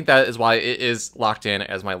 Ridiculous. And I think that is why it is locked in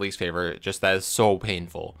as my least favorite. Just that is so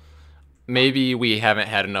painful. Maybe we haven't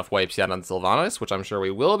had enough wipes yet on Sylvanas, which I'm sure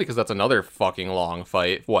we will, because that's another fucking long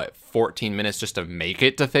fight. 14 minutes just to make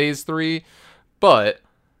it to phase 3? But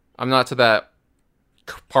I'm not to that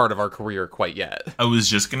part of our career quite yet. I was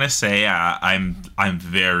just gonna say I'm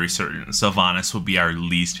very certain Sylvanas will be our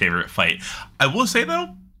least favorite fight. I will say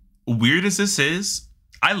though, weird as this is,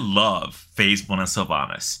 I love phase 1 of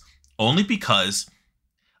Sylvanas only because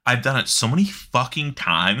I've done it so many fucking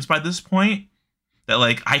times by this point that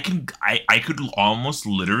like I could almost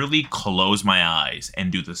literally close my eyes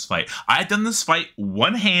and do this fight. I've done this fight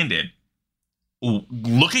one-handed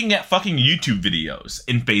looking at fucking YouTube videos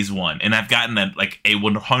in phase 1, and I've gotten a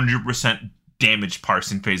 100% damage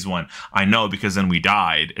parse in phase 1. I know because then we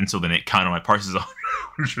died, and so then it counted my parses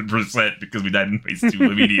 100% because we died in phase 2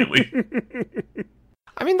 immediately.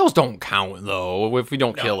 I mean, those don't count though if we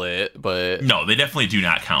don't kill it, but no, they definitely do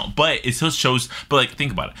not count. But it still shows. But like,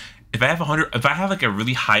 think about it. If I have like a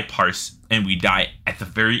really high parse and we die at the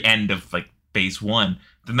very end of like phase 1,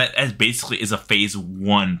 then that basically is a phase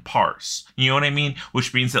 1 parse. You know what I mean?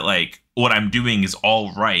 Which means that like what I'm doing is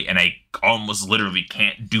all right, and I almost literally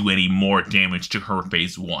can't do any more damage to her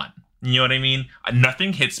phase 1. You know what I mean?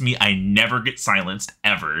 Nothing hits me. I never get silenced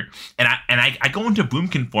ever, and I go into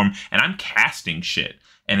Boomkin form and I'm casting shit,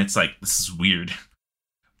 and it's like, this is weird.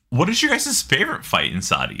 What is your guys' favorite fight in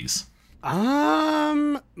Sadis?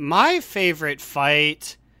 My favorite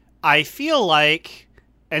fight, I feel like,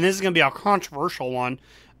 and this is going to be a controversial one,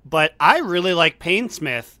 but I really like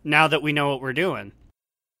Painsmith now that we know what we're doing.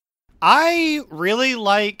 I really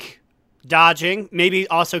like dodging, maybe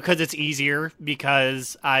also because it's easier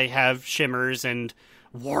because I have Shimmers and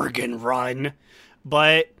Worgen Run,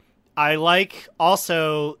 but I like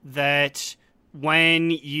also that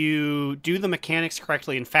when you do the mechanics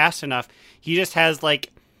correctly and fast enough, he just has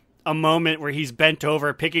like a moment where he's bent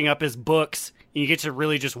over picking up his books and you get to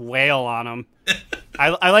really just wail on them.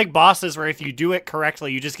 I like bosses where if you do it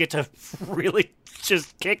correctly, you just get to really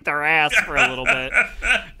just kick their ass for a little bit.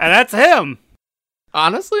 And that's him.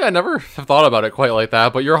 Honestly, I never have thought about it quite like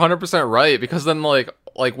that, but you're 100% right, because then, like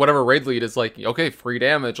whatever raid lead is like, okay, free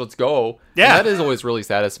damage, let's go. Yeah. And that is always really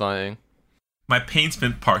satisfying. My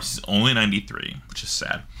Painsmith parse is only 93, which is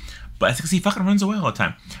sad. But that's because he fucking runs away all the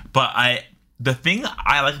time. But the thing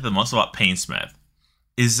I like the most about Painsmith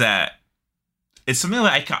is that it's something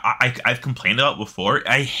that I've complained about before.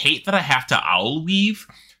 I hate that I have to owl weave.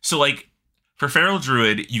 So, like, for Feral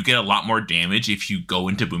Druid, you get a lot more damage if you go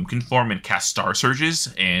into Boomkin form and cast Star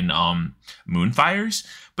Surges and Moonfires.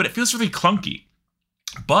 But it feels really clunky.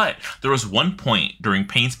 But there was one point during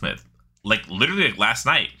Painsmith, like literally like last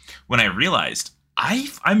night, when I realized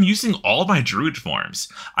I'm using all my Druid forms.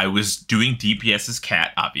 I was doing DPS as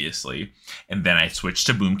Cat, obviously, and then I switched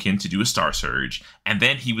to Boomkin to do a Star Surge, and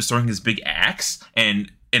then he was throwing his big axe,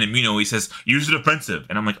 and in Amino he says, use the defensive,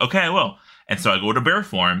 and I'm like, okay, I will. And so I go to Bear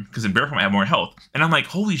form, because in Bear form I have more health, and I'm like,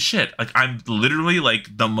 holy shit, like I'm literally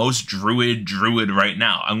like the most Druid right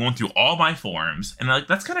now. I'm going through all my forms, and like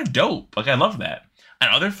that's kind of dope. Like I love that.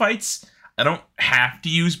 And other fights, I don't have to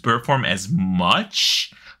use Bear form as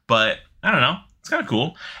much, but I don't know. It's kind of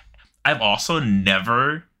cool. I've also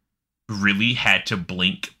never really had to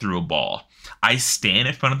blink through a ball. I stand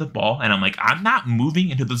in front of the ball and I'm like, I'm not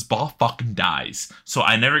moving until this ball fucking dies. So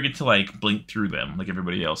I never get to like blink through them like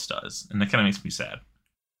everybody else does. And that kind of makes me sad.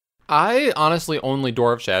 I honestly only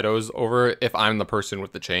Door of Shadows over if I'm the person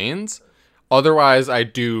with the chains. Otherwise, I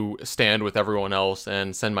do stand with everyone else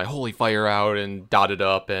and send my Holy Fire out and dot it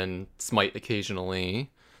up and smite occasionally.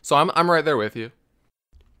 So I'm right there with you.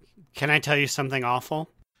 Can I tell you something awful?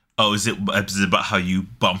 Oh, is it about how you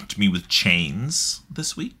bumped me with chains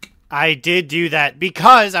this week? I did do that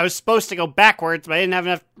because I was supposed to go backwards, but I didn't have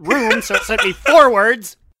enough room, so it sent me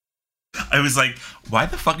forwards. I was like, why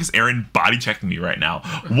the fuck is Aaron body checking me right now?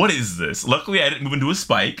 What is this? Luckily, I didn't move into a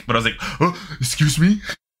spike, but I was like, oh, excuse me?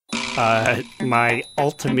 My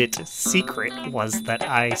ultimate secret was that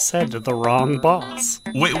I said the wrong boss.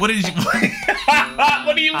 Wait, what did you...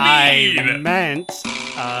 What do you mean? I meant,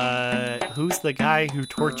 who's the guy who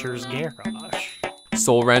tortures Garrosh?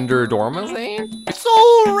 Soul Render Dormazane?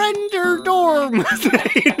 Soul Render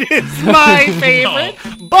Dormazane is my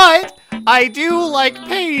favorite, but I do like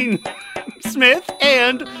Painsmith,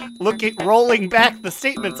 and rolling back the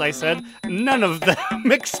statements I said, none of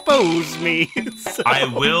them expose me. So.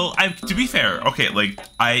 To be fair, okay, like,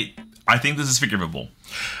 I think this is forgivable.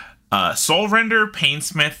 Soul Render,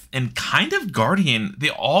 Painsmith, and kind of Guardian, they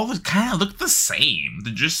all kind of look the same.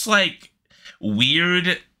 They're just, like,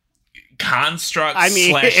 weird constructs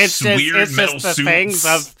weird metal just the suits. Things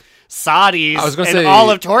of Sadis, I was gonna and say,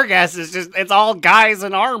 all of Torghast is just, it's all guys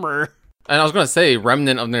in armor. And I was going to say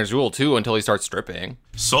Remnant of Ner'zhul too until he starts stripping.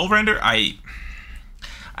 Soul Render, I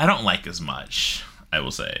don't like as much, I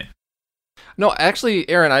will say. No, actually,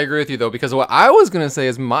 Aaron, I agree with you though, because what I was going to say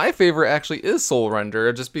is my favorite actually is Soul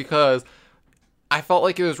Render, just because I felt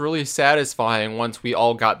like it was really satisfying once we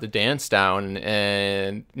all got the dance down,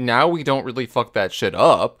 and now we don't really fuck that shit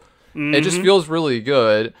up. Mm-hmm. It just feels really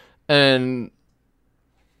good, and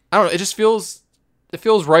I don't know, it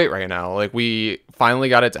feels right now. Like, we finally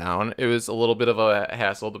got it down. It was a little bit of a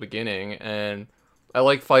hassle at the beginning, and I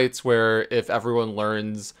like fights where if everyone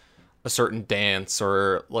learns a certain dance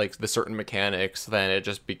or like the certain mechanics, then it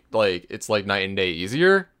just it's like night and day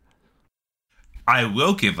easier. I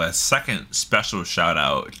will give a second special shout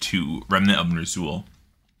out to Remnant of Ner'zhul.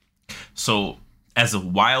 So, as a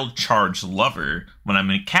Wild Charge lover, when I'm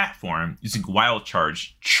in cat form, using Wild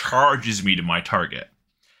Charge charges me to my target.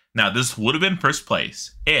 Now, this would have been first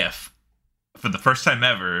place if, for the first time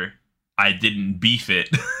ever, I didn't beef it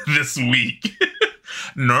this week.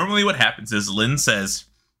 Normally what happens is Lynn says,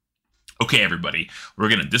 okay, everybody, we're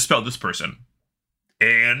going to dispel this person.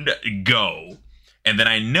 And go. And then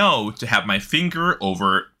I know to have my finger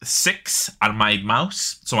over 6 on my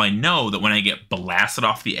mouse, so I know that when I get blasted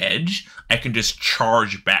off the edge, I can just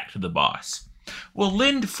charge back to the boss. Well,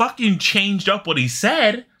 Lynn fucking changed up what he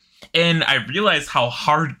said, and I realized how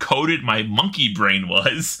hard-coded my monkey brain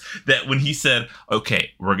was, that when he said,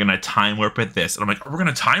 okay, we're going to time warp at this, and I'm like, we're going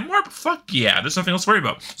to time warp? Fuck yeah, there's nothing else to worry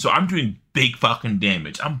about. So I'm doing big fucking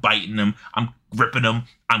damage. I'm biting him, I'm ripping him,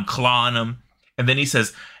 I'm clawing him, and then he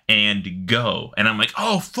says, and go. And I'm like,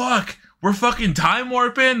 oh, fuck, we're fucking time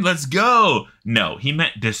warping? Let's go. No, he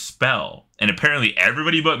meant dispel. And apparently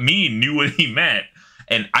everybody but me knew what he meant.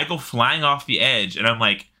 And I go flying off the edge, and I'm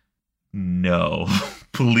like, no,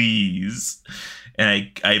 please.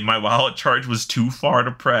 and my wallet charge was too far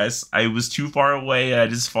to press. I was too far away. I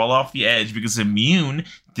just fall off the edge because Immune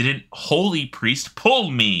didn't Holy Priest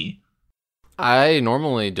pull me. I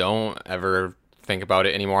normally don't ever think about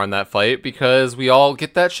it anymore on that fight because we all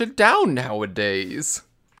get that shit down nowadays.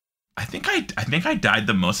 I think I died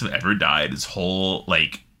the most I've ever died this whole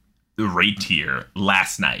raid tier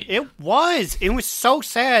last night. It was so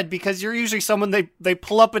sad because you're usually someone they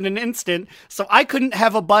pull up in an instant, so I couldn't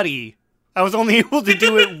have a buddy. I was only able to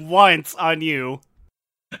do it once on you.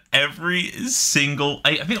 Every single,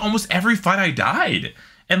 I think almost every fight I died.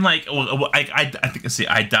 And I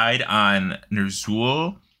died on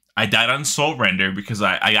Ner'zhul. I died on Soul Render because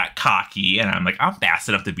I got cocky and I'm like, I'm fast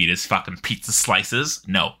enough to beat his fucking pizza slices.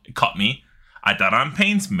 No, it caught me. I died on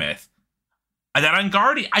Painsmith. I died on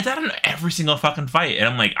Guardian. I died on every single fucking fight. And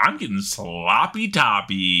I'm like, I'm getting sloppy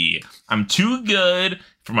toppy. I'm too good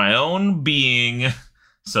for my own being.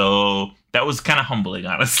 So that was kind of humbling,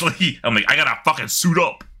 honestly. I'm like, I gotta fucking suit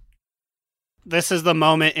up. This is the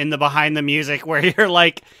moment in the behind the music where you're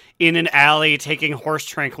like in an alley taking horse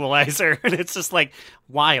tranquilizer, and it's just like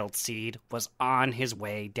Wildseed was on his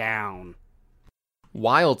way down.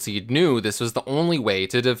 Wildseed knew this was the only way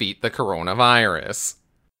to defeat the coronavirus.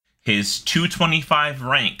 His 225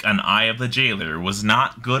 rank on Eye of the Jailer was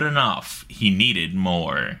not good enough. He needed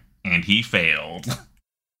more, and he failed.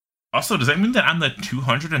 Also, does that mean that I'm the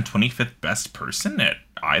 225th best person at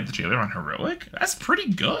Eye of the Jailer on Heroic? That's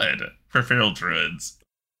pretty good for Feral Druids.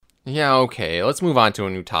 Yeah, okay, let's move on to a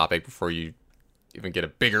new topic before you even get a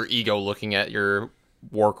bigger ego looking at your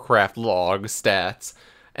Warcraft log stats.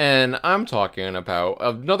 And I'm talking about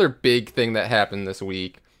another big thing that happened this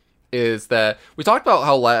week is that we talked about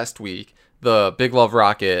how last week the Big Love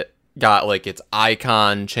Rocket got its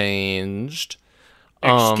icon changed.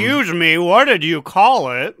 Excuse me, what did you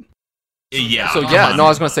call it? Yeah. So I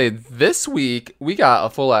was going to say this week we got a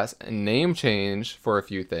full ass name change for a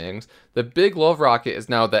few things. The Big Love Rocket is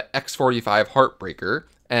now the X45 Heartbreaker,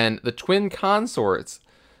 and the Twin Consorts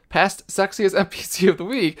passed Sexiest NPC of the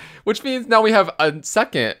Week, which means now we have a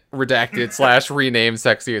second redacted / renamed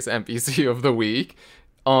Sexiest NPC of the Week.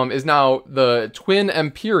 Is now the Twin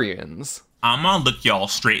Empyreans. I'm gonna look y'all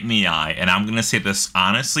straight in the eye, and I'm gonna say this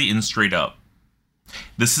honestly and straight up.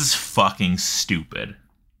 This is fucking stupid.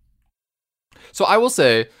 So I will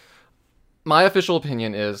say, my official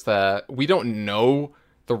opinion is that we don't know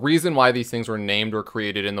the reason why these things were named or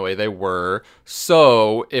created in the way they were.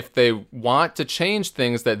 So if they want to change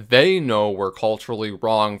things that they know were culturally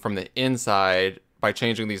wrong from the inside by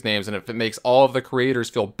changing these names, and if it makes all of the creators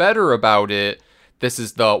feel better about it, this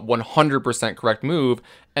is the 100% correct move,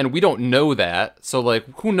 and we don't know that, so,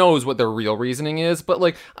 who knows what their real reasoning is,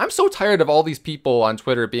 but, I'm so tired of all these people on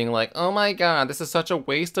Twitter being like, oh my god, this is such a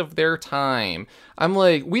waste of their time. I'm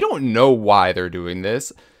like, we don't know why they're doing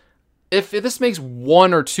this. If this makes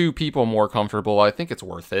one or two people more comfortable, I think it's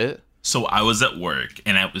worth it. So I was at work,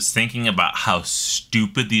 and I was thinking about how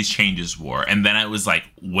stupid these changes were, and then I was like,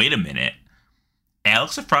 wait a minute.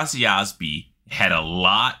 Alex Afrasiabi had a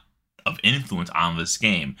lot of influence on this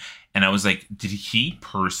game, and I was like, did he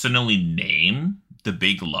personally name the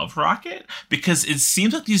Big Love Rocket? Because it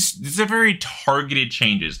seems like these are very targeted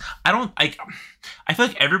changes. I feel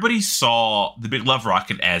like everybody saw the Big Love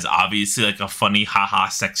Rocket as obviously a funny haha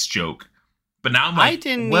sex joke, but now I'm like,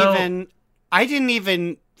 I didn't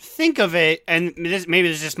even think of it, and maybe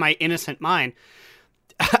it's just my innocent mind.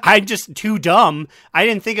 I'm just too dumb. I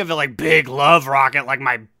didn't think of it like Big Love Rocket, like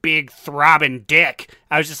my big throbbing dick.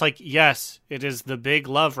 I was just like, yes, it is the Big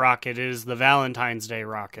Love Rocket. It is the Valentine's Day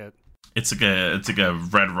rocket. It's like a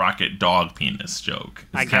red rocket dog penis joke.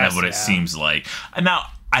 It's kind of what it seems like. And now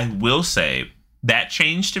I will say that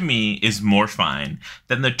change to me is more fine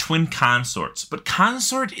than the Twin Consorts. But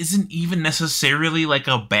consort isn't even necessarily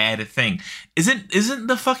a bad thing. Isn't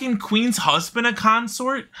the fucking queen's husband a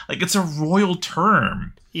consort? It's a royal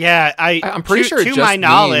term. Yeah, I'm pretty sure. To my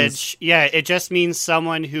knowledge, it just means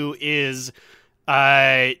someone who is,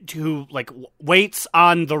 who waits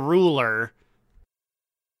on the ruler.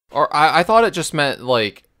 Or I thought it just meant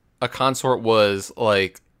a consort was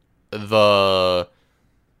the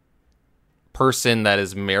person that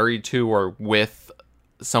is married to or with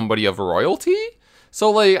somebody of royalty.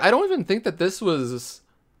 So I don't even think that this was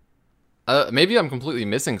maybe I'm completely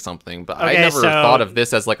missing something, but I never thought of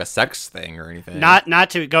this as a sex thing or anything. Not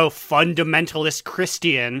to go fundamentalist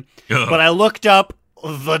Christian, but I looked up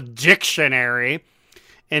the dictionary,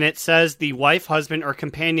 and it says the wife, husband, or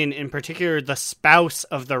companion, in particular the spouse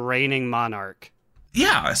of the reigning monarch.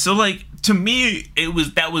 Yeah, so to me,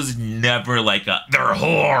 that was never they're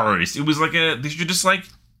whores. It was these are just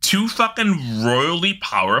two fucking royally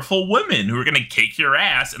powerful women who are gonna kick your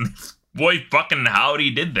ass, and boy, fucking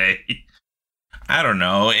howdy did they. I don't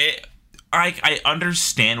know. I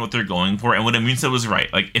understand what they're going for, and what it means was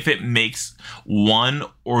right. Like, if it makes one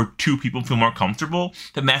or two people feel more comfortable,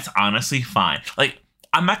 then that's honestly fine. Like,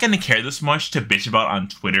 I'm not going to care this much to bitch about on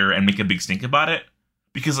Twitter and make a big stink about it,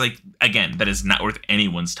 because, like, again, that is not worth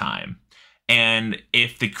anyone's time. And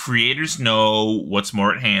if the creators know what's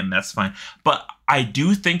more at hand, that's fine. But I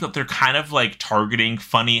do think that they're kind of, like, targeting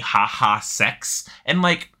funny haha sex, and,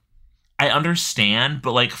 like, I understand,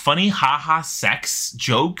 but, like, funny haha sex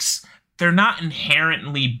jokes, they're not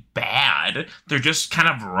inherently bad. They're just kind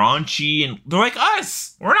of raunchy, and they're like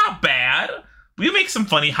us. We're not bad. We make some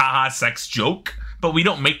funny haha sex joke, but we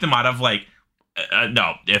don't make them out of like,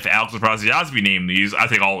 no, if Alex Afrasiabi named these, I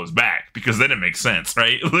take all this back, because then it makes sense,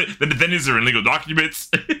 right? then these are in legal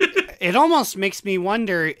documents. It almost makes me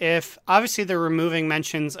wonder if, obviously they're removing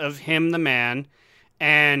mentions of him, the man,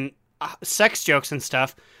 and sex jokes and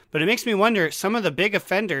stuff, but it makes me wonder, some of the big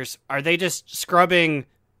offenders, are they just scrubbing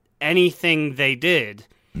anything they did?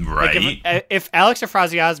 Right. Like if Alex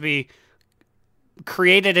Afrasiabi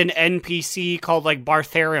created an NPC called like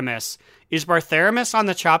Bartharamus, is Bartharamus on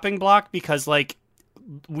the chopping block because like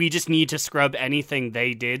we just need to scrub anything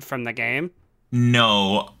they did from the game?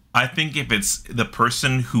 No, I think if it's the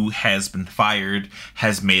person who has been fired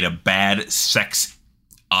has made a bad sex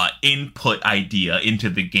input idea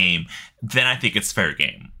into the game, then I think it's fair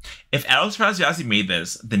game. If Alex Afrasiabi made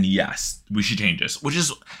this, then yes, we should change this, which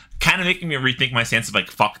is kind of making me rethink my stance of like,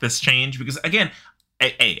 fuck this change, because again,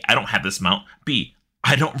 A, I don't have this mount. B,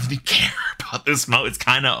 I don't really care about this mount. It's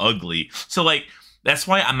kind of ugly. So like, that's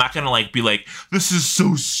why I'm not going to like be like, this is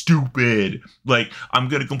so stupid. Like, I'm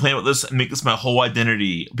going to complain about this and make this my whole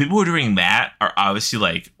identity. People who are doing that are obviously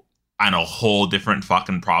like on a whole different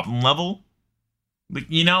fucking problem level. Like,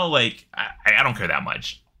 you know, like, I don't care that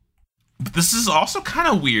much. But this is also kind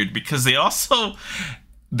of weird because they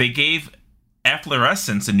gave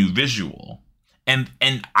Efflorescence a new visual. And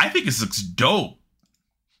I think this looks dope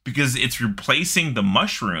because it's replacing the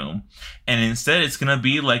mushroom, and instead it's gonna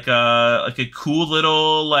be like a cool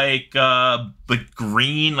little like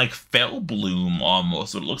green like fell bloom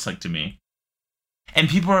almost, what it looks like to me. And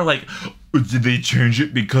people are like, did they change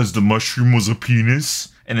it because the mushroom was a penis?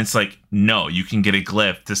 And it's like, no, you can get a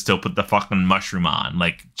glyph to still put the fucking mushroom on.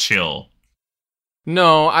 Like, chill.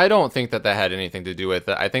 No, I don't think that had anything to do with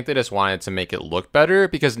it. I think they just wanted to make it look better,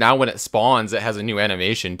 because now when it spawns, it has a new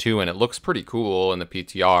animation too, and it looks pretty cool in the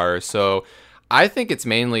PTR. So I think it's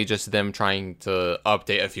mainly just them trying to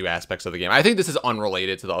update a few aspects of the game. I think this is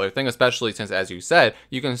unrelated to the other thing, especially since, as you said,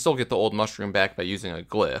 you can still get the old mushroom back by using a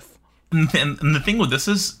glyph. And the thing with this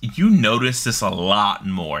is, you notice this a lot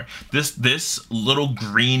more. This little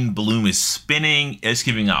green bloom is spinning. It's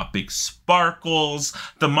giving out big sparkles.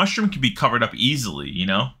 The mushroom can be covered up easily, you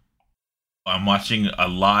know? I'm watching a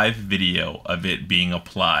live video of it being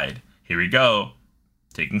applied. Here we go.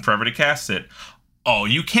 Taking forever to cast it. Oh,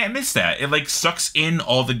 you can't miss that. It like sucks in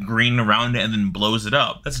all the green around it and then blows it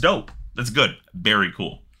up. That's dope. That's good. Very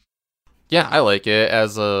cool. Yeah, I like it.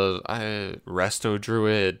 As a Resto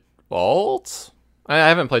Druid Vault? I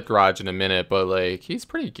haven't played Garage in a minute, but like he's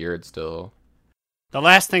pretty geared still. The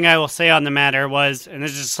last thing I will say on the matter was, and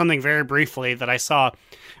this is just something very briefly that I saw,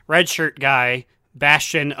 Red Shirt Guy,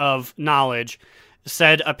 Bastion of Knowledge,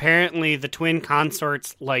 said apparently the Twin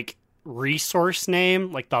Consort's like resource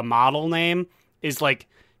name, like the model name, is like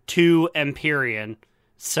 2 Empyrean.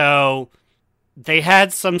 So they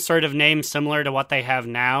had some sort of name similar to what they have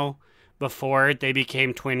now before they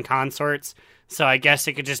became Twin Consorts. So I guess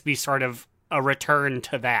it could just be sort of a return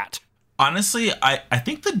to that. Honestly, I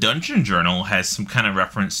think the Dungeon Journal has some kind of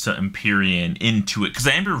reference to Empyrean into it, because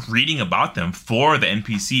I remember reading about them for the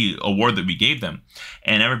NPC award that we gave them,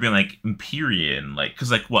 and I remember being like, Empyrean, like, because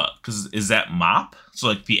like what? Because is that MOP? So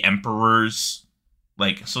like the Emperor's,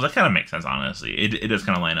 like, so that kind of makes sense, honestly. It does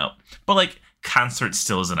kind of line up. But like, consort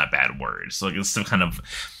still isn't a bad word, so like it's still kind of,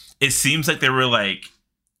 it seems like they were like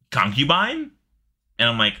concubine. And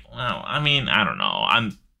I'm like, well, I mean, I don't know.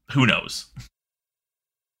 Who knows?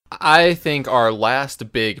 I think our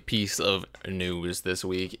last big piece of news this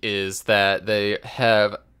week is that they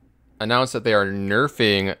have announced that they are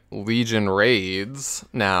nerfing Legion raids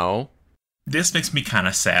now. This makes me kind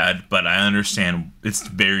of sad, but I understand it's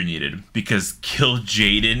very needed, because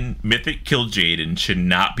Mythic Kil'jaeden should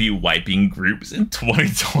not be wiping groups in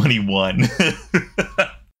 2021.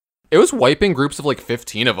 It was wiping groups of like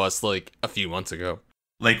 15 of us like a few months ago.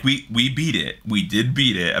 Like, we beat it. We did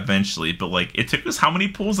beat it eventually, but, like, it took us how many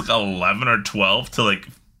pulls? Like, 11 or 12 to, like,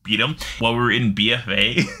 beat them while we were in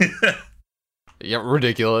BFA? Yeah,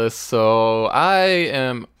 ridiculous. So I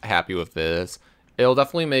am happy with this. It'll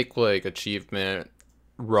definitely make like achievement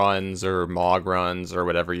runs or Mog runs or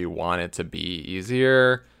whatever you want it to be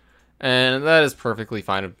easier. And that is perfectly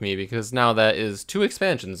fine with me because now that is 2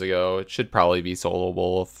 expansions ago. It should probably be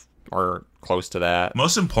soloable or close to that.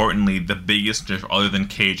 Most importantly, the biggest diff other than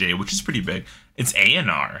KJ, which is pretty big, it's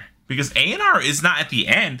ANR. Because ANR is not at the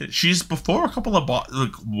end. She's before a couple of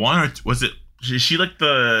like one or was it? Is she like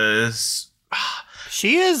the?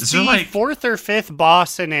 She is the like 4th or 5th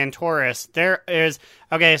boss in Antorus. There is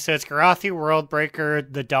okay, so it's Garathi,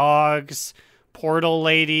 Worldbreaker, the dogs, Portal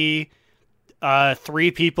Lady,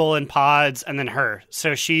 3 people in pods, and then her.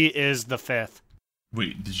 So she is the 5th.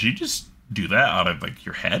 Wait, did you just do that out of like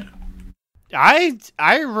your head? I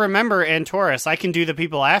remember Antorus. I can do the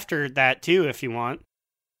people after that too if you want.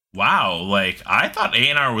 Wow, like I thought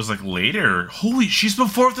ANR was like later. Holy, she's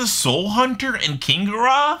before the Soul Hunter and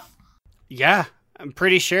Kingaroth? Yeah, I'm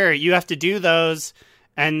pretty sure you have to do those,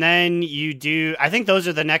 and then you do. I think those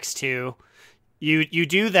are the next 2. You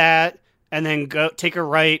do that, and then go take a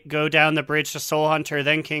right, go down the bridge to Soul Hunter,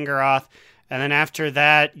 then Kingaroth, and then after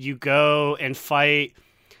that you go and fight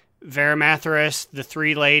Veramathras, the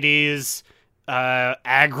 3 ladies,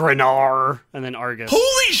 Agranar, and then Argus.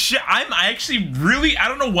 Holy shit! I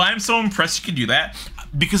don't know why I'm so impressed you can do that.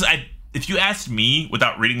 Because if you asked me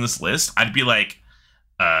without reading this list, I'd be like,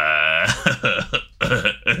 I'm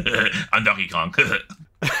Donkey Kong.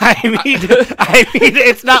 I mean,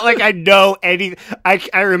 it's not like I know any.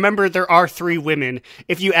 I remember there are 3 women.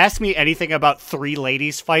 If you ask me anything about 3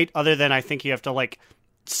 ladies fight, other than I think you have to like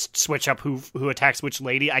switch up who attacks which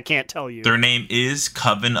lady, I can't tell you. Their name is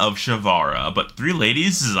Coven of Shavara, but 3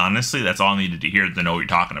 ladies is honestly that's all I needed to hear to know what you're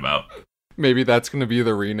talking about. Maybe that's gonna be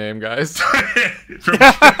the rename, guys.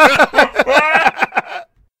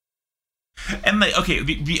 And like, okay,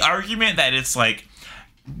 the argument that it's like,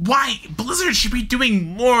 why Blizzard should be doing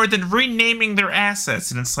more than renaming their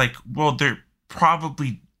assets, and it's like, well, they're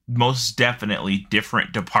probably most definitely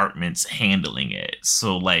different departments handling it,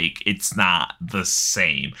 so like it's not the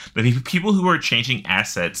same. The people who are changing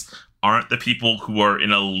assets aren't the people who are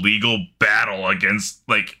in a legal battle against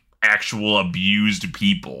like actual abused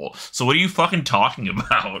people. So what are you fucking talking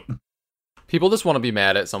about? People just want to be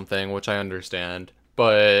mad at something, which I understand,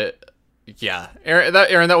 but yeah, Aaron,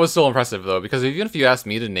 that was still impressive though, because even if you asked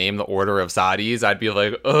me to name the order of Zadis, I'd be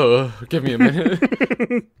like, give me a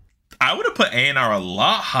minute. I would have put ANR a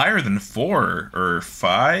lot higher than 4 or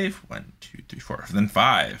 5. 1, 2, 3, 4. Than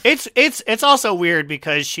 5. It's also weird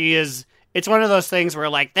because she is. It's one of those things where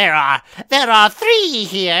like There are 3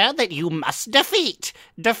 here that you must defeat.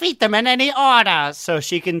 Defeat them in any order. so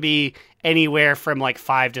she can be anywhere from like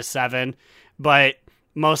 5 to 7, but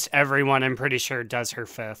most everyone I'm pretty sure does her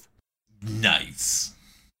 5th. Nice.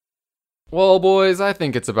 Well, boys, I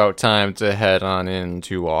think it's about time to head on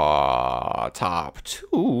into our top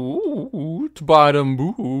 2 bottom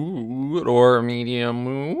boot or medium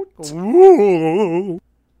moot. Ooh.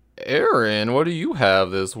 Aaron, what do you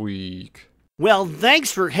have this week? Well,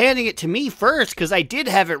 thanks for handing it to me first, because I did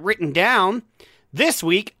have it written down. This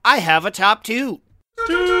week, I have a top 2.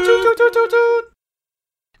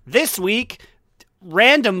 This week,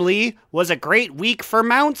 randomly, was a great week for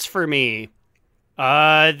mounts for me.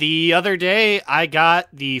 The other day, I got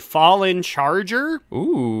the Fallen Charger.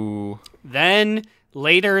 Ooh. Then,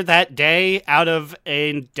 later that day, out of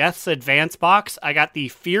a Death's Advance box, I got the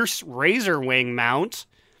Fierce Razorwing mount.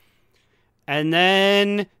 And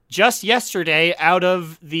then, just yesterday, out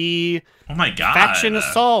of the Oh my god. Faction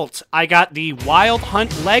Assault, I got the Wild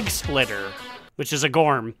Hunt Leg Splitter, which is a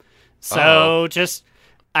Gorm. So,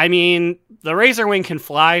 I mean, the Razorwing can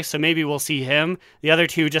fly, so maybe we'll see him. The other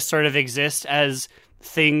 2 just sort of exist as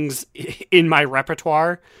things in my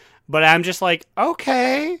repertoire. But I'm just like,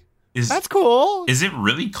 okay, that's cool. Is it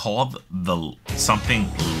really called the something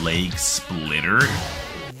leg splitter?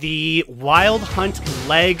 The Wild Hunt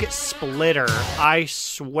Leg Splitter. I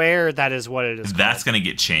swear that is what it is That's called. going to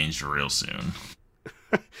get changed real soon.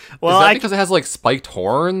 Well, is that because it has like spiked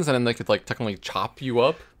horns and then they could like technically chop you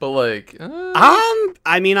up? But like,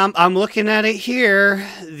 I mean, I'm looking at it here.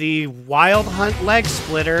 The Wild Hunt Leg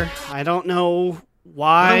Splitter. I don't know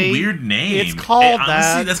why. What a weird name. It's called honestly,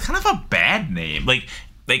 that. That's kind of a bad name. Like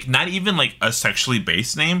not even like a sexually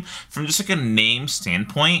based name. From just like a name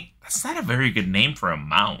standpoint, that's not a very good name for a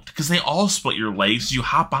mount, because they all split your legs. You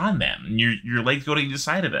hop on them, and your legs go to either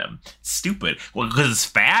side of them. It's stupid. Well, because it's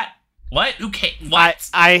fat. What? Okay. What?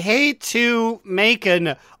 I hate to make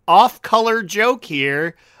an off-color joke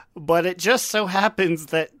here, but it just so happens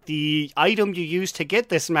that the item you use to get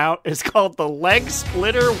this mount is called the Leg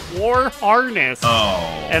Splitter War Harness.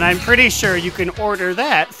 Oh. And I'm pretty sure you can order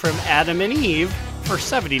that from Adam and Eve for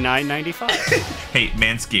 $79.95. Hey,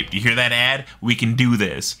 Manscaped, you hear that ad? We can do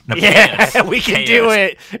this. Now, Yeah, we can pay do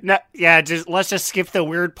us. it. No, yeah, let's just skip the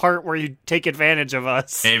weird part where you take advantage of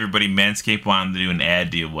us. Hey, everybody, Manscaped wanted to do an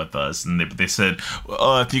ad deal with us, and they said,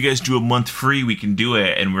 if you guys do a month free, we can do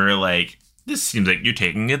it. And we're like, this seems like you're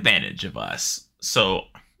taking advantage of us. So,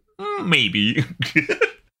 maybe.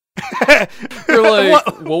 You're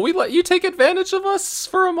like, will we let you take advantage of us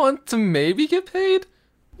for a month to maybe get paid?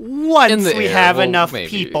 Once In the we air, have well, enough maybe.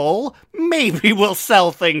 people, maybe we'll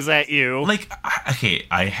sell things at you. Like, okay,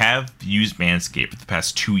 I have used Manscaped for the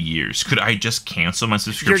past 2 years. Could I just cancel my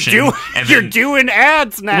subscription? You're doing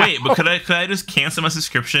ads now. Wait, but could I just cancel my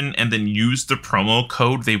subscription and then use the promo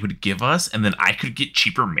code they would give us, and then I could get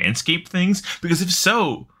cheaper Manscaped things? Because if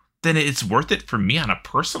so, then it's worth it for me on a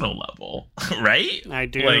personal level, right? I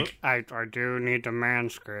do. Like, I do need to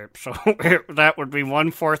manscape, so that would be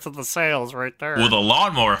 1/4 of the sales right there. well, the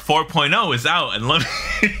lawnmower 4.0 is out, and let me.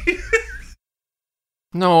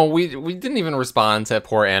 No, we didn't even respond to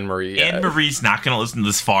poor Anne Marie. Anne Marie's not going to listen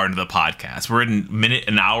this far into the podcast. We're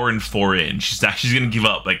an hour and 4 in. She's going to give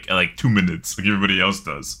up like 2 minutes, like everybody else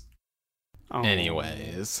does. Oh.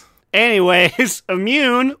 Anyways,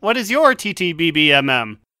 Immune. What is your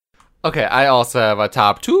TTBBMM? okay, I also have a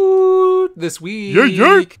top 2 this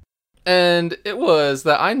week. And it was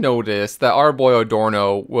that I noticed that our boy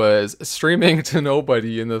Adorno was streaming to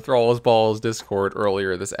nobody in the Thralls Balls Discord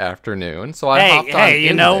earlier this afternoon. So I hopped on Hey, you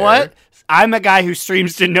in know there. what? I'm a guy who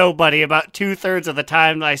streams to nobody about 2/3 of the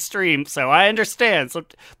time I stream, so I understand. So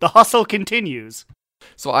the hustle continues.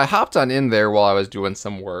 So I hopped on in there while I was doing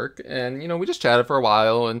some work, and we just chatted for a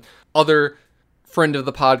while, and other friend of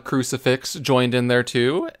the pod Crucifix joined in there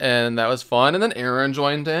too, and that was fun. And then Aaron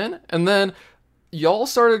joined in, and then y'all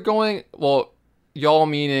started going, well, y'all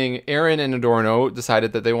meaning Aaron and Adorno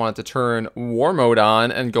decided that they wanted to turn war mode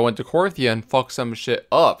on and go into Korthia and fuck some shit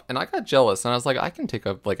up. And I got jealous, and I was like, I can take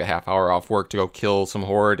a half hour off work to go kill some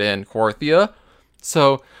horde in Korthia.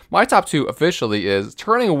 So my top 2 officially is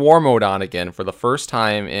turning war mode on again for the first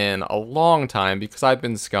time in a long time, because I've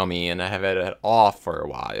been scummy and I have had it off for a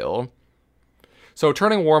while. So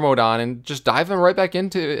turning war mode on and just diving right back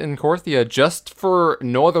into in Korthia just for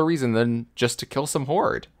no other reason than just to kill some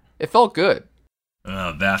horde. It felt good.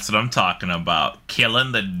 Oh, that's what I'm talking about.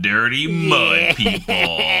 Killing the dirty mud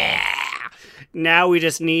people. Now we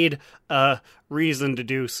just need a reason to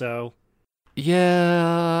do so.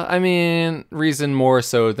 Yeah, I mean, reason more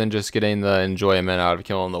so than just getting the enjoyment out of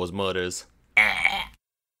killing those mudders.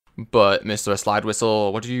 But Mr. Slide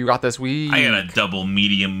Whistle, what do you got this week? I got a double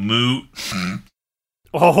medium moot.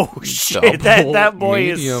 Oh shit! That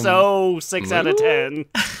boy is medium so 6 out of 10.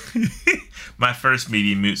 My first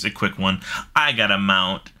medium moot's a quick one. I got a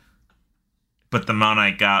mount, but the mount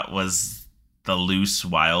I got was the loose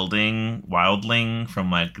wildling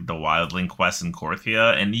from like the wildling quest in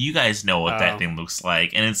Korthia, and you guys know what that thing looks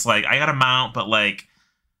like. And it's like I got a mount, but like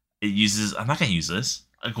it uses. I'm not gonna use this.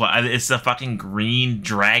 Like what? It's a fucking green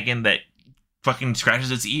dragon that fucking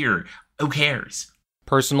scratches its ear. Who cares?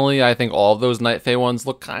 Personally, I think all of those Night Fae ones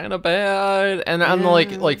look kind of bad, and I'm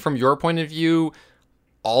like from your point of view,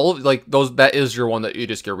 all of like those, that is your one that you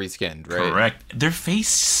just get reskinned, right? Correct. Their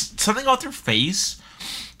face, something about their face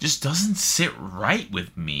just doesn't sit right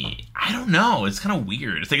with me. I don't know. It's kind of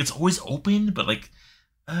weird. It's like it's always open, but like,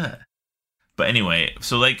 But anyway,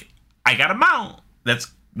 so like I got a mount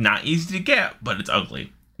that's not easy to get, but it's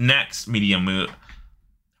ugly. Next, medium moot.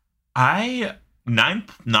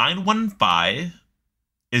 915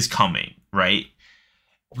 is coming, right?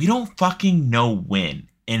 We don't fucking know when.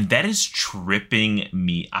 And that is tripping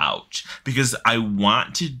me out because I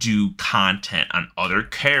want to do content on other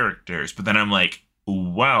characters, but then I'm like,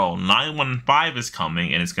 well, 915 is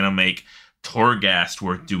coming and it's going to make Torghast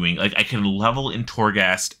worth doing. Like I can level in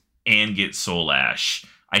Torghast and get Soul Ash.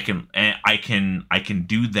 I can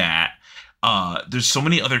do that. There's so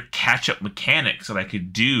many other catch-up mechanics that I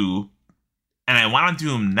could do, and I want to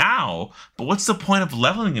do them now, but what's the point of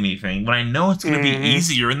leveling anything when I know it's going to be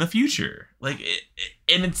easier in the future? Like,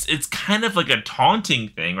 and it's kind of like a taunting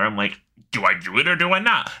thing where I'm like, do I do it or do I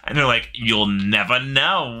not? And they're like, you'll never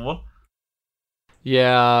know.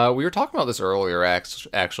 Yeah, we were talking about this earlier,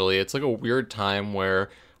 actually. It's like a weird time where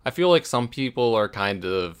I feel like some people are kind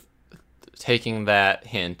of taking that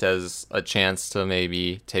hint as a chance to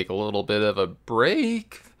maybe take a little bit of a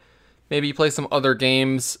break, maybe play some other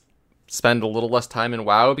games, spend a little less time in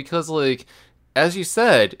WoW, because like as you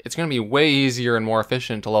said, it's going to be way easier and more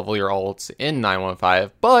efficient to level your ults in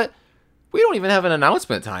 915, but we don't even have an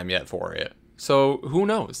announcement time yet for it. So who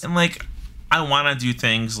knows? And like, I want to do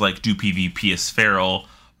things like do PvP as Feral,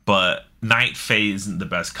 but Night Fae isn't the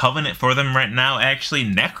best covenant for them right now. Actually,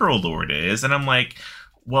 Necrolord is, and I'm like,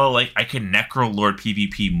 well, like, I can Necrolord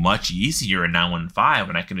PvP much easier in 915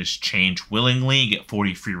 when I can just change willingly, get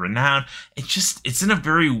 40 free renown. It's in a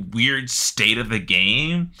very weird state of the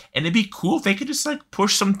game, and it'd be cool if they could just, like,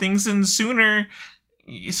 push some things in sooner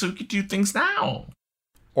so we could do things now.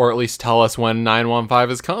 Or at least tell us when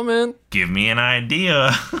 915 is coming. Give me an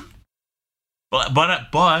idea. But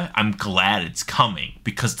I'm glad it's coming,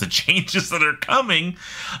 because the changes that are coming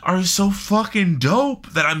are so fucking dope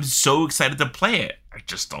that I'm so excited to play it. I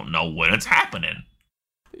just don't know when it's happening.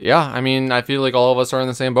 Yeah, I mean, I feel like all of us are in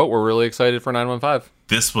the same boat. We're really excited for 915.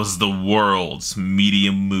 This was the world's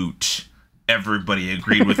medium moot. Everybody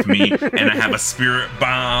agreed with me, and I have a spirit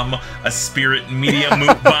bomb, a spirit medium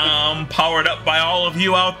moot bomb, powered up by all of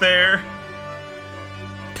you out there.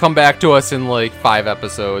 Come back to us in like 5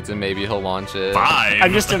 episodes and maybe he'll launch it. 5?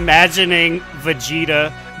 I'm just imagining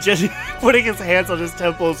Vegeta just putting his hands on his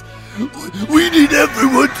temples. We need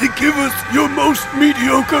everyone to give us your most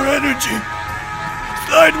mediocre energy.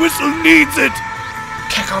 Slide Whistle needs it.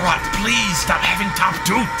 Kakarot, please stop having top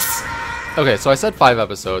dukes. Okay, so I said 5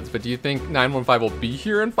 episodes, but do you think 915 will be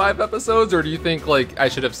here in 5 episodes? Or do you think like I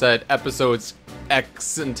should have said episodes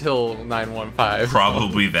X until 915?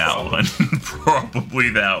 Probably that one. Probably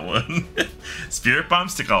that one. Spirit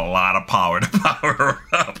bombs take a lot of power to power her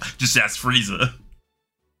up. Just ask Frieza.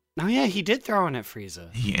 Oh yeah, he did throw in at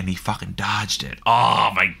Frieza. He fucking dodged it.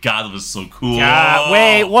 Oh my god, that was so cool.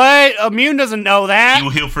 Wait, what? Immune doesn't know that.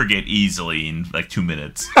 He'll forget easily in like 2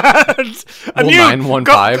 minutes. Will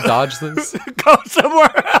 915 dodge this? Go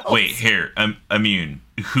somewhere else. Wait, here, Immune.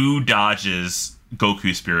 Who dodges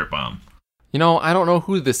Goku's Spirit Bomb? You know, I don't know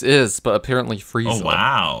who this is, but apparently Frieza. Oh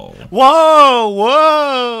wow.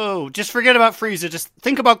 Whoa! Just forget about Frieza. Just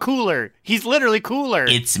think about Cooler. He's literally Cooler.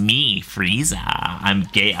 It's me, Frieza. I'm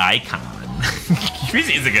gay icon.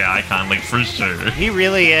 Frieza is a gay icon, like, for sure. He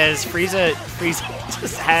really is. Frieza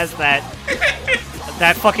just has that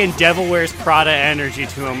fucking Devil Wears Prada energy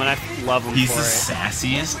to him, and I love him He's for the it.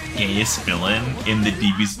 sassiest, gayest villain in the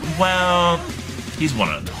DBs. Well, he's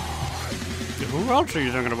one of them. Who else are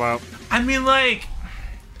you talking about? I mean, like,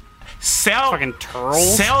 Cell Fucking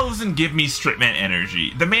Turles? Cell doesn't give me straight man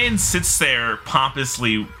energy. The man sits there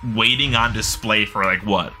pompously waiting on display for, like,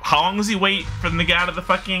 what? How long does he wait for them to get out of the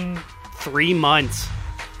fucking... 3 months.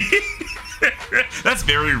 That's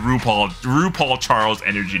very RuPaul Charles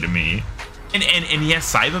energy to me. And he has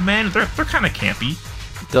Cybermen. They're kind of campy.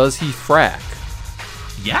 Does he frack?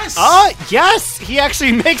 Yes. Yes! He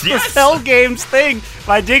actually makes Yes! the Cell Games thing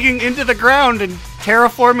by digging into the ground and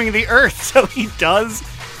terraforming the Earth, so he does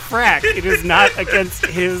frack. It is not against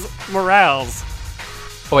his morals.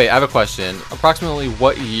 Oh wait, I have a question. Approximately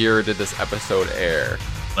what year did this episode air?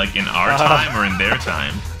 Like in our time or in their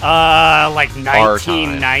time? Like Our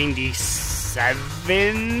time.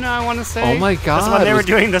 1997, I want to say. Oh my That's when God, they were was-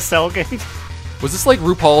 doing the Cell Games. Was this like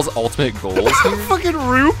RuPaul's Ultimate Goals here? Fucking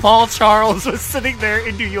RuPaul Charles was sitting there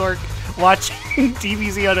in New York watching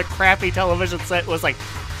DBZ on a crappy television set, was like,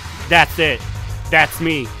 that's it. That's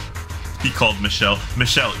me. He called Michelle.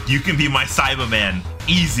 Michelle, you can be my Cyberman.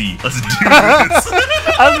 Easy. Let's do this.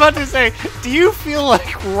 I was about to say, do you feel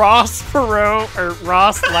like Ross Perot, or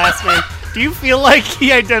Ross last name, do you feel like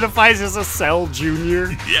he identifies as a Cell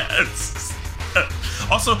Jr.? Yes.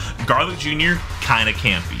 Also, Garlic Jr. kind of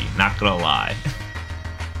campy. Not gonna lie.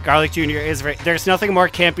 Garlic Jr. is very... There's nothing more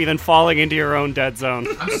campy than falling into your own dead zone.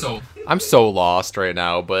 I'm so lost right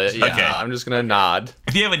now, but yeah, Okay. I'm just gonna nod.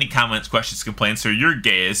 If you have any comments, questions, complaints, or your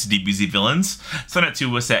gayest DBZ villains, send it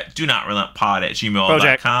to us at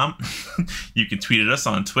donotrelenttpod@gmail.com. You can tweet at us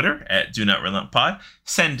on Twitter at donotrelenttpod.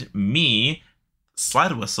 Send me,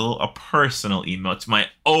 Slide Whistle, a personal email to my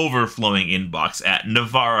overflowing inbox at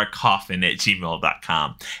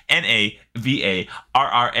navaracoffin@gmail.com.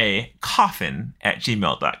 NAVARRA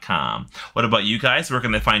coffin@gmail.com. What about you guys? Where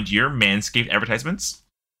can they find your Manscaped advertisements?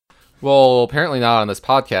 Well, apparently not on this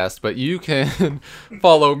podcast, but you can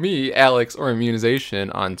follow me, Alex, or Immunization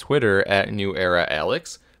on Twitter at New Era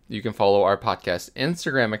Alex. You can follow our podcast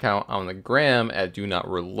Instagram account on the gram at Do Not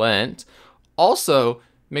Relent. Also,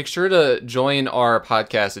 make sure to join our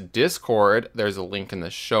podcast Discord. There's a link in the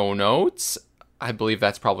show notes. I believe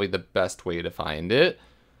that's probably the best way to find it.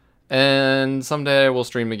 And someday we'll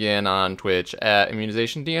stream again on Twitch at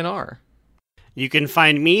Immunization DNR. You can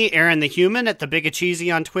find me, Aaron the Human, at the Big Cheesy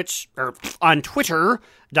on Twitch, or on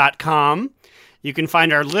Twitter.com. You can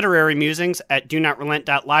find our literary musings at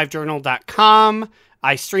donotrelent.livejournal.com.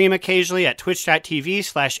 I stream occasionally at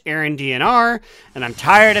twitch.tv/AaronDNR, and I'm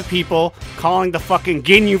tired of people calling the fucking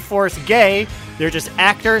Ginyu Force gay. They're just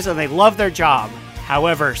actors and they love their job.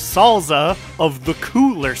 However, Salza of the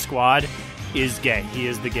Cooler Squad is gay. He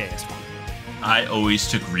is the gayest one. I always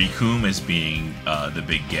took Rikum as being the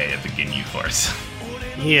big gay of the Ginyu Force.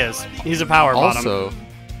 He is. He's a power bottom.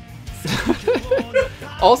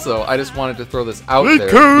 Also, I just wanted to throw this out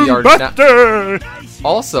there.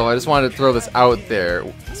 Also, I just wanted to throw this out there.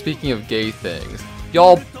 Speaking of gay things,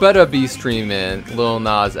 y'all better be streaming Lil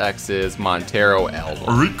Nas X's Montero album.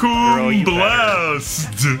 Rikum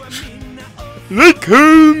Blast!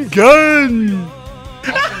 Rikum Gun!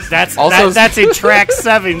 That's in track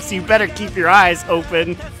 7, so you better keep your eyes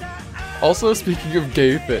open. Also, speaking of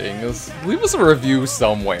gay things, leave us a review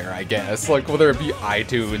somewhere, I guess. Like, whether it be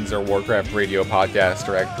iTunes or Warcraft Radio Podcast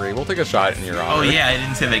Directory. We'll take a shot in your honor. Oh yeah, I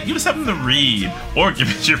didn't say that. Give us something to read. Or give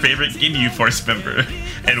us your favorite Ginyu Force member.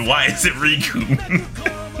 And why is it Rikum?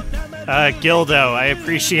 Gildo, I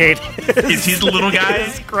appreciate it. Is he the little guy?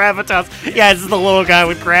 His gravitas. Yeah, this is the little guy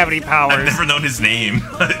with gravity powers. I've never known his name,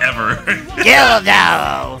 ever.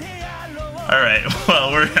 Gildo! Alright,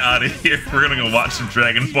 well, we're out of here. We're gonna go watch some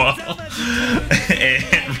Dragon Ball.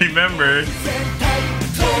 And remember...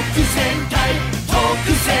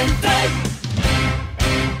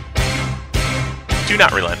 Do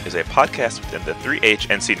Not Relent is a podcast within the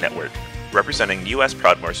 3HNC network, representing U.S.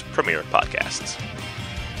 Proudmoore's premier podcasts.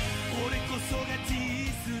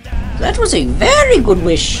 That was a very good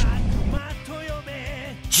wish.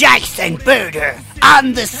 Jason Birder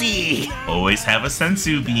on the sea! Always have a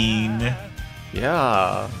sensu bean.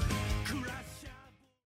 Yeah.